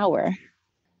within an hour.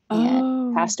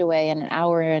 And passed away in an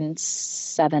hour and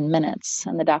 7 minutes.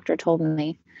 And the doctor told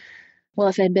me, well,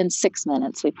 if it had been 6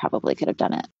 minutes, we probably could have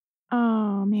done it.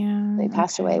 Oh, man. They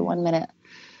passed away 1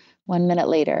 minute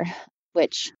later,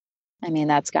 which, I mean,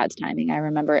 that's God's timing. I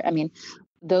remember,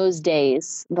 those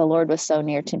days, the Lord was so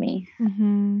near to me.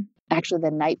 Actually,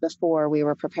 the night before we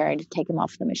were preparing to take him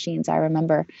off the machines, I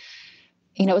remember,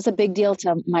 it was a big deal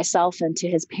to myself and to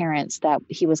his parents that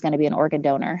he was going to be an organ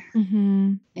donor.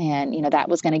 And, that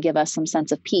was going to give us some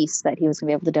sense of peace that he was going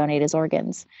to be able to donate his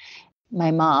organs.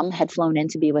 My mom had flown in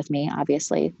to be with me,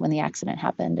 obviously, when the accident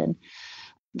happened. And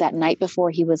that night before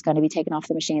he was going to be taken off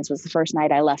the machines was the first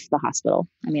night I left the hospital.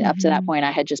 Up to that point,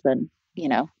 I had just been,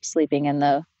 sleeping in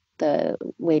the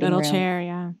waiting little room. Chair,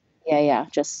 yeah. Yeah.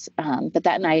 Just, but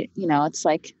that night, it's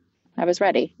like I was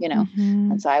ready,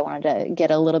 and so I wanted to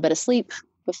get a little bit of sleep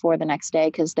before the next day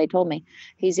because they told me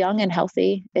he's young and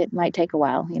healthy. It might take a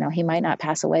while. He might not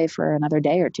pass away for another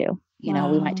day or two. We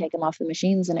might take him off the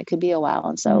machines and it could be a while.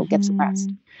 And so get some rest.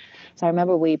 So I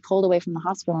remember we pulled away from the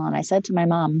hospital and I said to my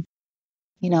mom,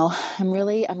 I'm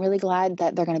really glad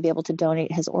that they're going to be able to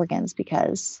donate his organs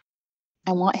because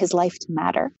I want his life to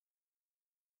matter.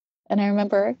 And I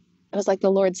remember it was like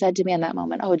the Lord said to me in that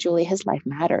moment, oh, Julie, his life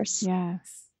matters.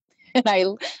 Yes. And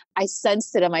I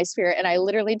sensed it in my spirit, and I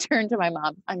literally turned to my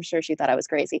mom. I'm sure she thought I was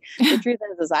crazy. The truth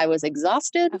is I was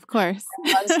exhausted. Of course.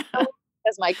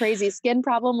 Because my crazy skin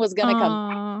problem was going to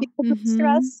come back with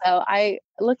stress. So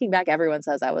looking back, everyone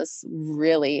says I was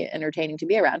really entertaining to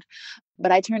be around.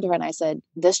 But I turned to her and I said,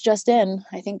 this just in,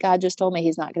 I think God just told me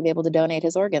he's not going to be able to donate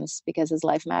his organs because his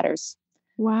life matters.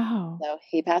 Wow. So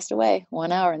he passed away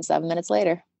 1 hour and 7 minutes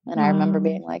later. And I remember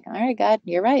being like, all right, God,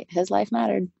 you're right. His life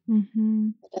mattered.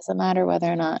 It doesn't matter whether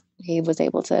or not he was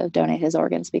able to donate his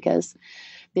organs because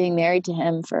being married to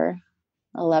him for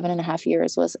 11 and a half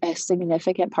years was a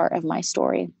significant part of my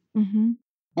story. And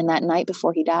that night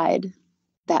before he died,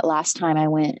 that last time I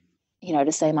went,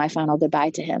 to say my final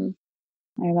goodbye to him,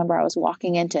 I remember I was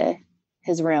walking into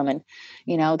his room and,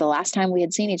 the last time we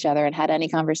had seen each other and had any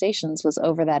conversations was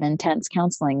over that intense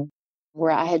counseling where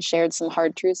I had shared some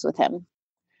hard truths with him.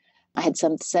 I had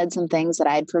said some things that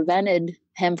I had prevented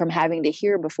him from having to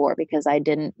hear before because I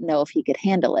didn't know if he could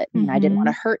handle it. And I didn't want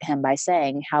to hurt him by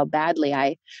saying how badly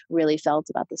I really felt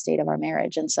about the state of our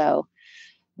marriage. And so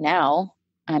now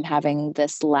I'm having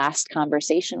this last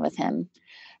conversation with him,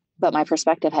 but my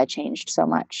perspective had changed so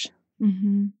much.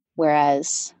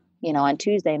 Whereas, on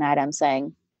Tuesday night, I'm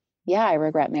saying, yeah, I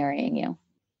regret marrying you.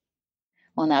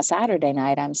 Well, now Saturday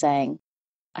night, I'm saying,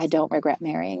 I don't regret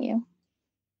marrying you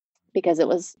because it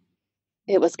was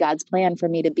God's plan for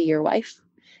me to be your wife.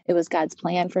 It was God's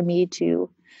plan for me to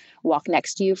walk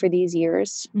next to you for these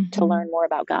years, to learn more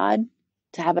about God,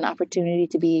 to have an opportunity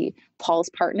to be Paul's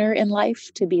partner in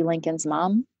life, to be Lincoln's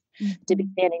mom, to be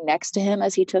standing next to him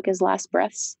as he took his last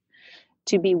breaths,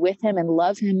 to be with him and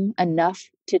love him enough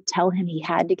to tell him he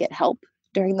had to get help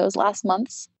during those last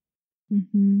months.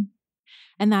 And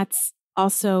that's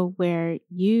also where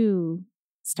you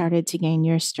started to gain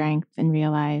your strength and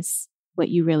realize what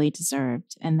you really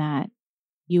deserved and that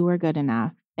you were good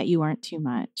enough, that you weren't too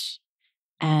much,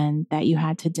 and that you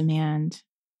had to demand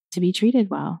to be treated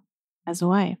well as a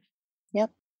wife.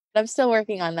 Yep. I'm still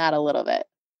working on that a little bit.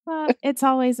 Well, it's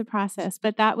always a process,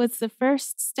 but that was the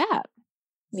first step.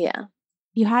 Yeah.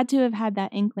 You had to have had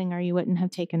that inkling or you wouldn't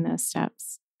have taken those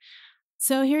steps.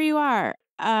 So here you are,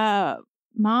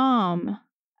 mom,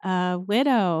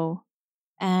 widow,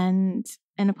 and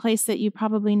in a place that you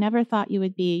probably never thought you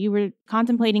would be. You were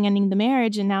contemplating ending the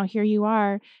marriage, and now here you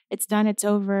are. It's done. It's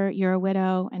over. You're a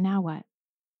widow. And now what?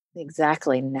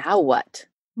 Exactly. Now what?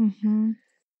 Mm-hmm.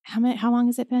 How long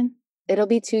has it been? It'll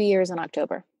be 2 years in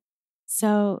October.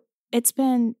 So it's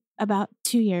been about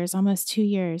 2 years, almost 2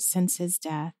 years since his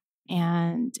death.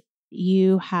 And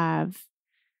you have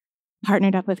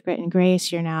partnered up with Grit and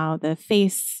Grace. You're now the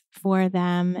face for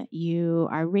them. You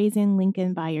are raising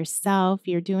Lincoln by yourself.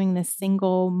 You're doing this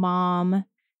single mom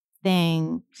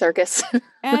thing. Circus.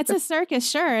 It's a circus.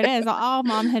 Sure, it is. All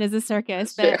momhood is a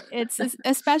circus, Sure. but it's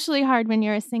especially hard when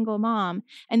you're a single mom.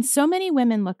 And so many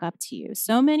women look up to you.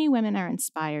 So many women are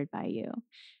inspired by you.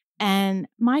 And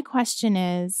my question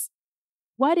is,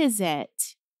 what is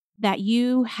it that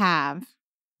you have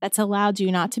that's allowed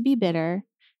you not to be bitter,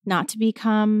 not to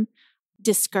become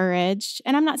discouraged?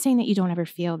 And I'm not saying that you don't ever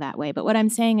feel that way, but what I'm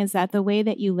saying is that the way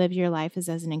that you live your life is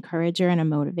as an encourager and a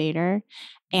motivator.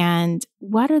 And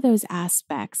what are those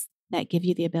aspects that give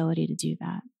you the ability to do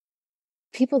that?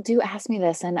 People do ask me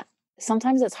this, and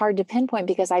sometimes it's hard to pinpoint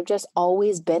because I've just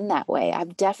always been that way.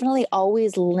 I've definitely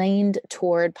always leaned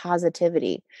toward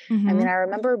positivity. I mean, I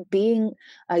remember being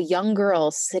a young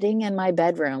girl sitting in my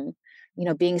bedroom,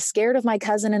 being scared of my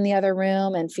cousin in the other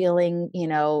room and feeling,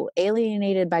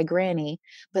 alienated by Granny,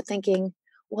 but thinking,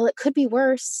 well, it could be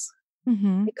worse.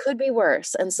 It could be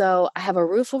worse. And so I have a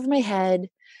roof over my head.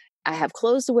 I have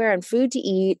clothes to wear and food to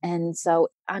eat. And so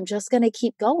I'm just going to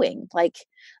keep going. Like,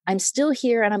 I'm still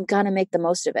here and I'm going to make the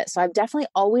most of it. So I've definitely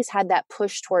always had that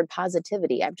push toward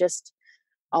positivity. I've just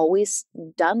always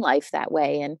done life that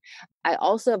way. And I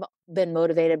also have been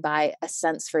motivated by a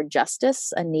sense for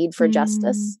justice, a need for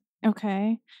justice.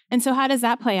 Okay. And so how does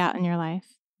that play out in your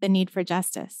life? The need for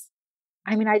justice?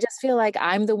 I mean, I just feel like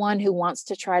I'm the one who wants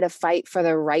to try to fight for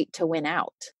the right to win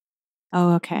out.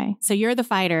 Oh, okay. So you're the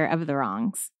fighter of the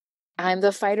wrongs. I'm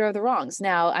the fighter of the wrongs.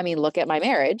 Now, I mean, look at my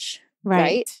marriage,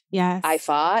 right? Yes. I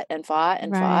fought and fought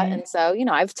and fought. And so,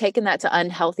 I've taken that to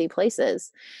unhealthy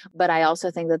places. But I also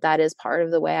think that that is part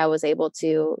of the way I was able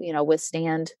to,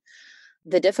 withstand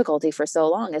the difficulty for so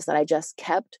long, is that I just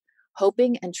kept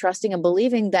hoping and trusting and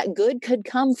believing that good could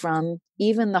come from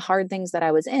even the hard things that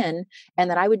I was in, and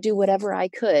that I would do whatever I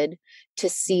could to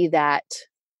see that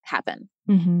happen.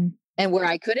 And where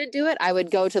I couldn't do it, I would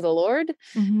go to the Lord.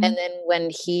 And then when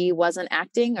he wasn't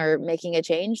acting or making a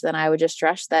change, then I would just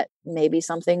trust that maybe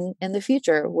something in the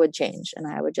future would change, and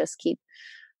I would just keep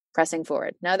pressing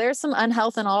forward. Now, there's some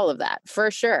unhealth in all of that for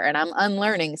sure. And I'm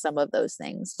unlearning some of those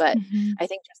things. But I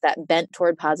think just that bent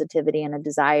toward positivity and a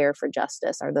desire for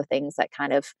justice are the things that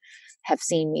kind of have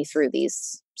seen me through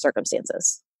these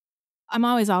circumstances. I'm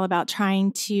always all about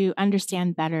trying to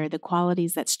understand better the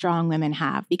qualities that strong women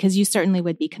have, because you certainly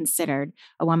would be considered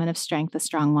a woman of strength, a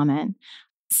strong woman.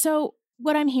 So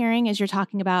what I'm hearing is you're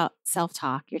talking about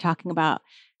self-talk. You're talking about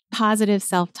positive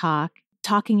self-talk,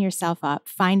 talking yourself up,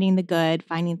 finding the good,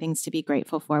 finding things to be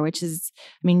grateful for, which is,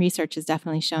 research has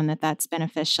definitely shown that that's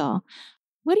beneficial.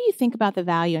 What do you think about the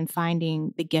value in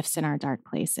finding the gifts in our dark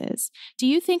places? Do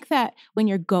you think that when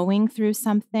you're going through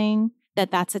something,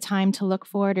 that's a time to look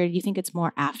for it, or do you think it's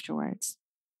more afterwards?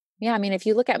 Yeah, if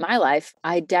you look at my life,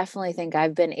 I definitely think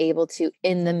I've been able to,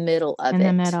 in the middle of it.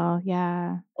 In the middle,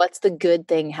 yeah. What's the good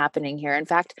thing happening here? In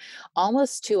fact,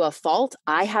 almost to a fault,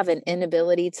 I have an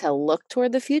inability to look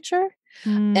toward the future.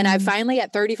 And I finally,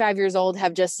 at 35 years old,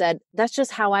 have just said, that's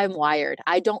just how I'm wired.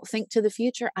 I don't think to the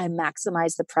future. I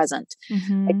maximize the present. I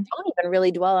don't even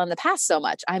really dwell on the past so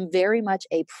much. I'm very much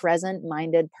a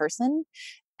present-minded person.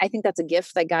 I think that's a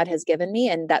gift that God has given me.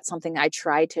 And that's something I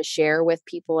try to share with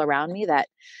people around me, that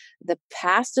the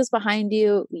past is behind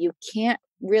you. You can't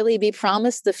really be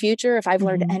promised the future. If I've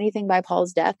learned anything by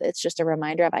Paul's death, it's just a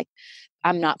reminder of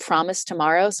I'm not promised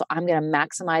tomorrow, so I'm going to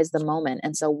maximize the moment.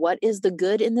 And so what is the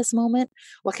good in this moment?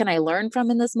 What can I learn from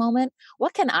in this moment?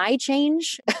 What can I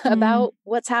change about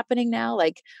what's happening now?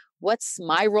 Like, what's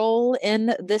my role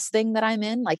in this thing that I'm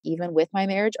in? Like, even with my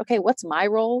marriage, okay, what's my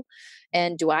role?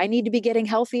 And do I need to be getting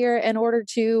healthier in order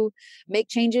to make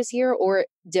changes here? Or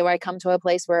do I come to a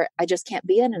place where I just can't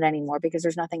be in it anymore because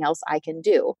there's nothing else I can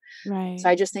do? Right. So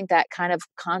I just think that kind of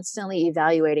constantly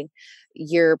evaluating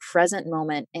your present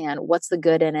moment and what's the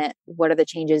good in it, what are the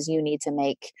changes you need to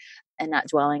make, and not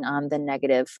dwelling on the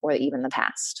negative or even the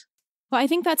past. Well, I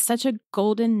think that's such a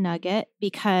golden nugget,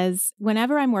 because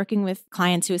whenever I'm working with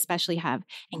clients who especially have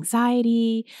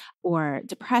anxiety or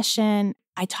depression,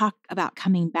 I talk about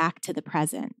coming back to the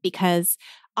present, because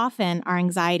often our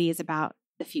anxiety is about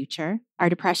the future. Our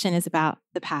depression is about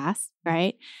the past,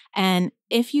 right? And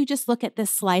if you just look at the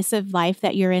slice of life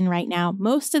that you're in right now,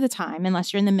 most of the time,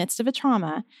 unless you're in the midst of a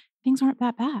trauma, things aren't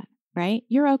that bad, right?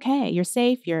 You're okay. You're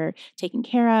safe. You're taken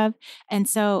care of. And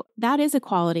so that is a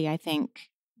quality, I think,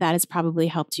 that has probably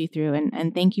helped you through.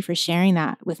 And thank you for sharing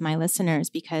that with my listeners,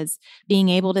 because being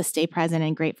able to stay present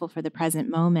and grateful for the present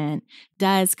moment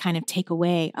does kind of take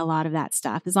away a lot of that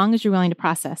stuff, as long as you're willing to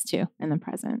process too in the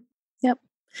present. Yep.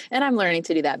 And I'm learning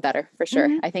to do that better for sure.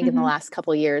 Mm-hmm. I think in the last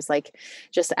couple of years, like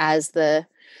just as the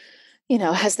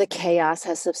chaos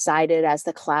has subsided, as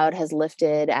the cloud has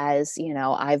lifted, as,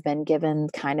 I've been given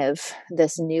kind of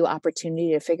this new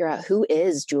opportunity to figure out who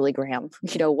is Julie Graham?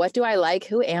 What do I like?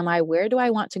 Who am I? Where do I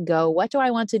want to go? What do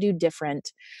I want to do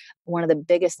different? One of the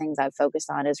biggest things I've focused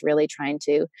on is really trying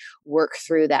to work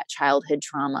through that childhood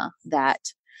trauma that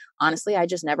honestly, I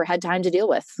just never had time to deal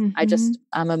with. Mm-hmm.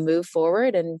 I'm a move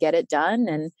forward and get it done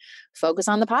and focus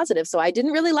on the positive. So I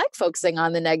didn't really like focusing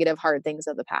on the negative, hard things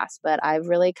of the past, but I've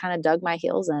really kind of dug my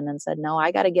heels in and said, no,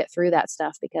 I got to get through that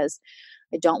stuff because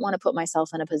I don't want to put myself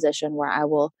in a position where I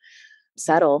will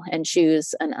settle and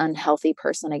choose an unhealthy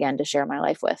person again to share my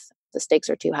life with. The stakes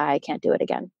are too high. I can't do it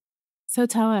again. So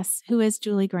tell us, who is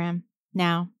Julie Graham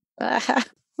now?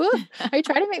 Are you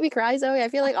trying to make me cry, Zoe? I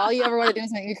feel like all you ever want to do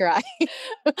is make me cry.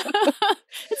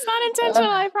 It's not intentional,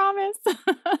 I promise.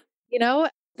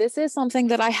 This is something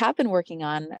that I have been working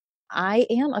on. I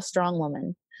am a strong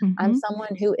woman. Mm-hmm. I'm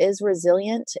someone who is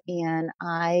resilient and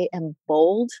I am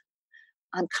bold.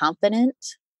 I'm confident.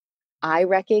 I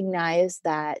recognize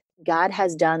that God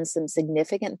has done some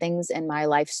significant things in my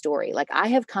life story. Like I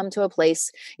have come to a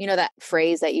place, that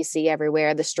phrase that you see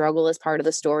everywhere, the struggle is part of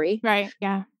the story. Right.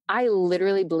 Yeah. I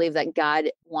literally believe that God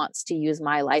wants to use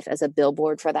my life as a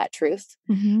billboard for that truth.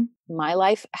 Mm-hmm. My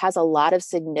life has a lot of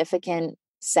significant,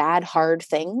 sad, hard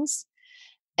things,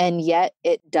 and yet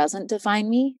it doesn't define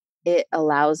me. It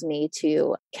allows me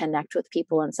to connect with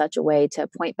people in such a way to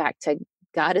point back to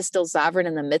God is still sovereign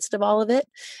in the midst of all of it.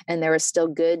 And there is still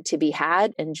good to be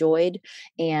had, enjoyed,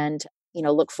 and,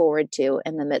 look forward to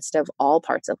in the midst of all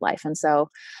parts of life. And so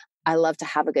I love to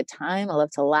have a good time. I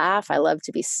love to laugh. I love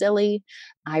to be silly.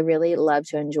 I really love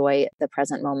to enjoy the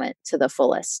present moment to the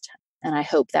fullest. And I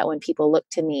hope that when people look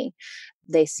to me,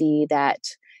 they see that,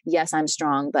 yes, I'm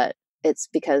strong, but it's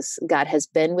because God has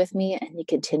been with me and he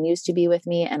continues to be with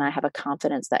me. And I have a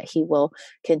confidence that he will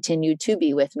continue to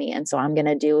be with me. And so I'm going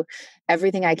to do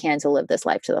everything I can to live this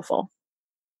life to the full.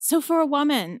 So for a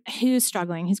woman who's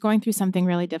struggling, who's going through something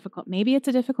really difficult, maybe it's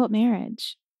a difficult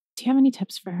marriage, do you have any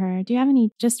tips for her? Do you have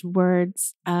any just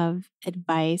words of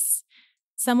advice?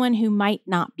 Someone who might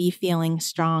not be feeling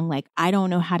strong, like, I don't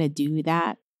know how to do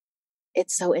that.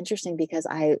 It's so interesting because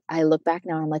I look back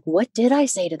now and I'm like, what did I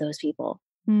say to those people?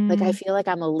 Like, I feel like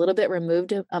I'm a little bit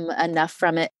removed enough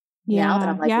from it now that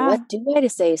I'm like, what do I to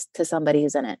say to somebody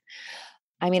who's in it?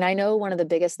 I mean, I know one of the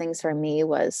biggest things for me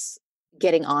was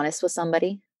getting honest with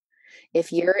somebody.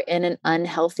 If you're in an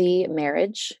unhealthy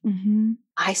marriage,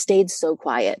 I stayed so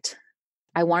quiet.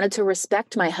 I wanted to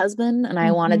respect my husband and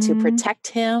I wanted to protect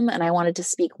him and I wanted to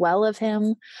speak well of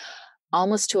him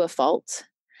almost to a fault.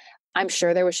 I'm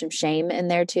sure there was some shame in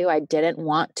there too. I didn't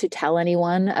want to tell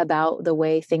anyone about the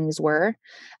way things were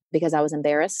because I was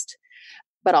embarrassed,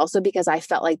 but also because I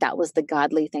felt like that was the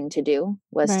godly thing to do,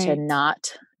 was to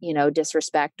not,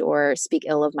 disrespect or speak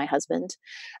ill of my husband.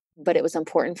 But it was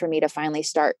important for me to finally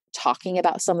start talking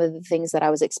about some of the things that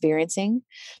I was experiencing,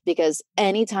 because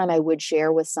anytime I would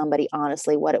share with somebody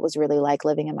honestly what it was really like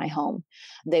living in my home,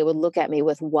 they would look at me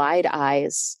with wide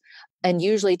eyes and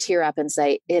usually tear up and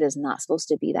say, it is not supposed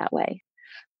to be that way,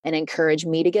 and encourage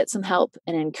me to get some help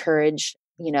and encourage,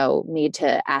 me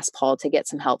to ask Paul to get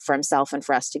some help for himself and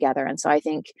for us together. And so I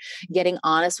think getting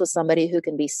honest with somebody who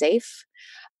can be safe,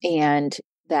 and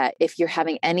that if you're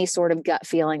having any sort of gut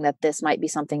feeling that this might be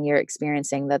something you're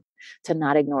experiencing, that to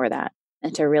not ignore that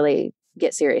and to really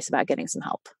get serious about getting some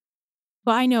help.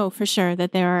 Well, I know for sure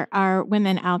that there are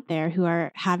women out there who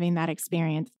are having that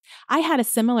experience. I had a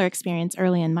similar experience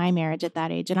early in my marriage at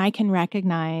that age, and I can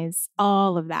recognize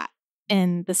all of that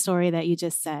in the story that you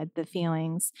just said, the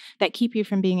feelings that keep you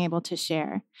from being able to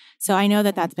share. So I know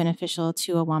that that's beneficial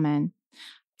to a woman.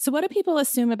 So what do people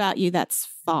assume about you that's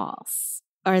false,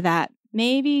 or that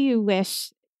maybe you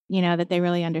wish, that they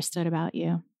really understood about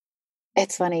you?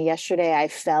 It's funny. Yesterday, I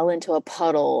fell into a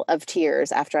puddle of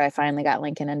tears after I finally got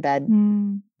Lincoln in bed.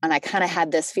 And I kind of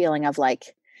had this feeling of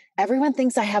like, everyone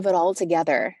thinks I have it all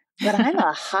together, but I'm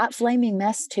a hot flaming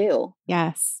mess too.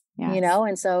 Yes.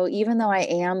 And so even though I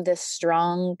am this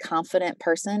strong, confident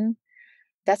person,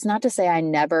 that's not to say I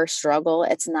never struggle.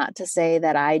 It's not to say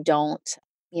that I don't,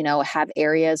 have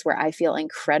areas where I feel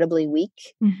incredibly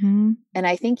weak. And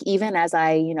I think even as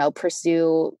I,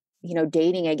 pursue,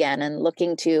 dating again and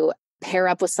looking to pair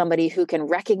up with somebody who can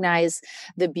recognize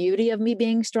the beauty of me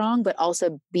being strong, but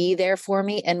also be there for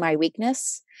me in my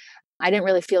weakness, I didn't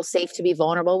really feel safe to be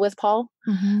vulnerable with Paul.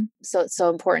 So it's so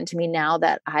important to me now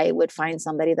that I would find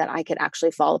somebody that I could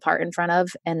actually fall apart in front of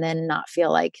and then not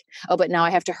feel like, oh, but now I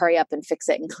have to hurry up and fix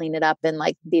it and clean it up and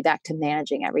like be back to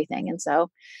managing everything. And so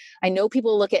I know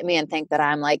people look at me and think that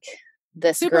I'm like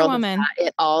this girl that's got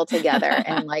it all together.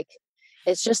 And like,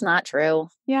 it's just not true.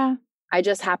 Yeah. I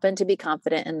just happen to be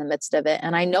confident in the midst of it.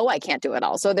 And I know I can't do it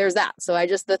all. So there's that. So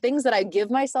the things that I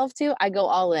give myself to, I go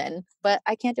all in, but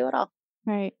I can't do it all.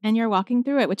 Right. And you're walking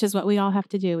through it, which is what we all have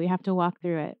to do. We have to walk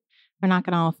through it. We're not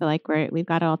going to all feel like we've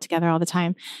got it all together all the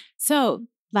time. So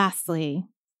lastly,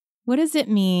 what does it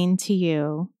mean to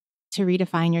you to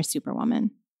redefine your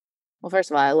superwoman? Well,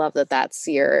 first of all, I love that that's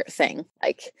your thing.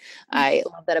 Like, I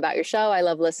love that about your show. I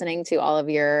love listening to all of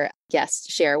your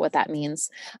guests share what that means.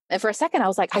 And for a second, I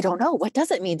was like, I don't know. What does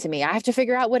it mean to me? I have to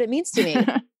figure out what it means to me.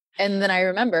 And then I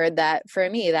remembered that for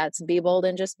me, that's be bold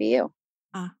and just be you.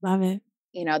 Love it.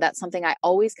 You know, that's something I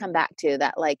always come back to,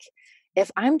 that like, if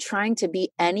I'm trying to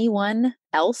be anyone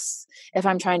else, if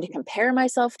I'm trying to compare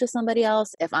myself to somebody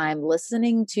else, if I'm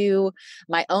listening to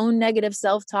my own negative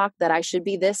self-talk that I should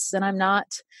be this and I'm not,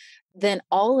 then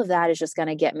all of that is just going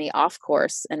to get me off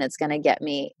course, and it's going to get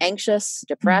me anxious,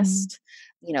 depressed,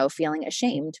 feeling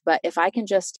ashamed. But if I can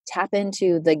just tap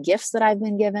into the gifts that I've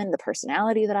been given, the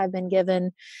personality that I've been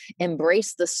given,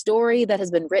 embrace the story that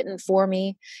has been written for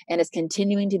me and is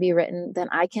continuing to be written, then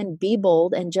I can be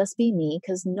bold and just be me,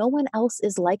 because no one else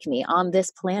is like me on this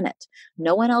planet.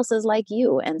 No one else is like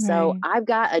you. And so I've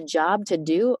got a job to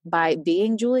do by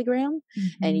being Julie Graham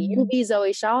and you be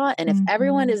Zoe Shaw. And if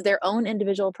everyone is their own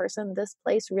individual person, this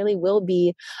place really will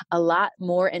be a lot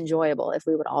more enjoyable if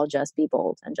we would all just be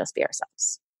bold and just be ourselves.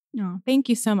 Oh, thank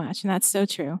you so much. And that's so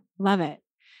true. Love it.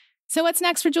 So what's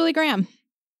next for Julie Graham?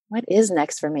 What is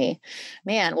next for me?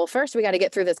 Man, well, first we got to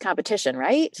get through this competition,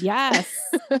 right? Yes.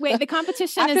 Wait, the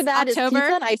competition After is that October? Is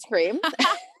pizza and ice cream.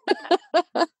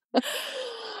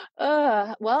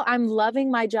 Well, I'm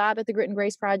loving my job at the Grit and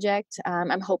Grace Project.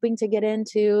 I'm hoping to get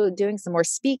into doing some more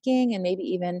speaking and maybe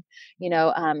even,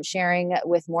 sharing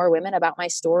with more women about my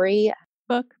story.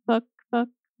 Book.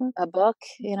 A book.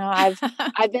 I've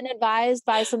been advised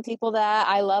by some people that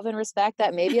I love and respect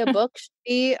that maybe a book should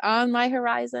be on my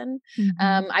horizon.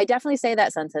 I definitely say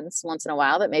that sentence once in a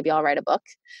while, that maybe I'll write a book.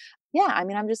 Yeah,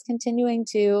 I'm just continuing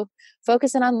to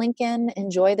focus in on Lincoln,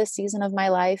 enjoy this season of my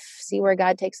life, see where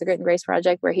God takes the Grit and Grace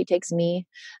Project, where he takes me,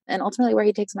 and ultimately where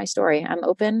he takes my story. I'm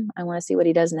open. I want to see what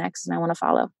he does next, and I want to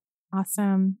follow.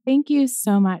 Awesome. Thank you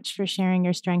so much for sharing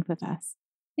your strength with us.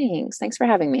 Thanks. Thanks for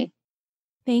having me.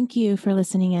 Thank you for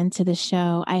listening in to the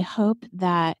show. I hope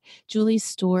that Julie's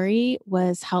story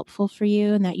was helpful for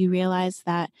you and that you realize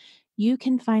that you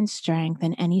can find strength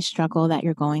in any struggle that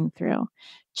you're going through.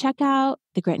 Check out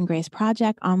the Grit and Grace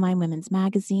Project online women's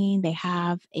magazine. They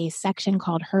have a section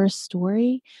called Her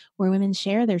Story, where women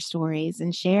share their stories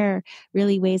and share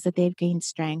really ways that they've gained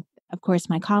strength. Of course,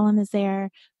 my column is there,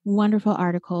 wonderful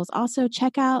articles. Also,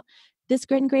 check out this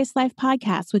Grit and Grace Life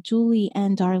podcast with Julie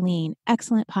and Darlene.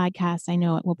 Excellent podcast. I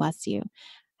know it will bless you.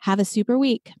 Have a super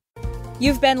week.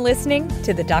 You've been listening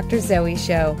to The Dr. Zoe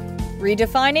Show,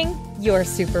 redefining your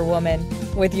superwoman,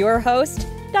 with your host,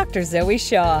 Dr. Zoe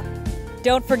Shaw.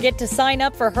 Don't forget to sign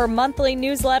up for her monthly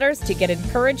newsletters to get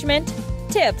encouragement,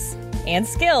 tips, and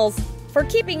skills for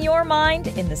keeping your mind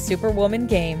in the superwoman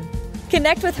game.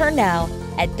 Connect with her now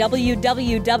at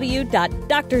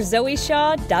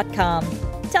www.drzoeshaw.com.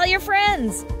 Tell your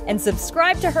friends and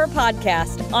subscribe to her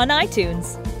podcast on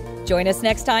iTunes. Join us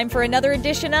next time for another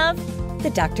edition of The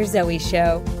Dr. Zoe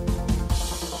Show.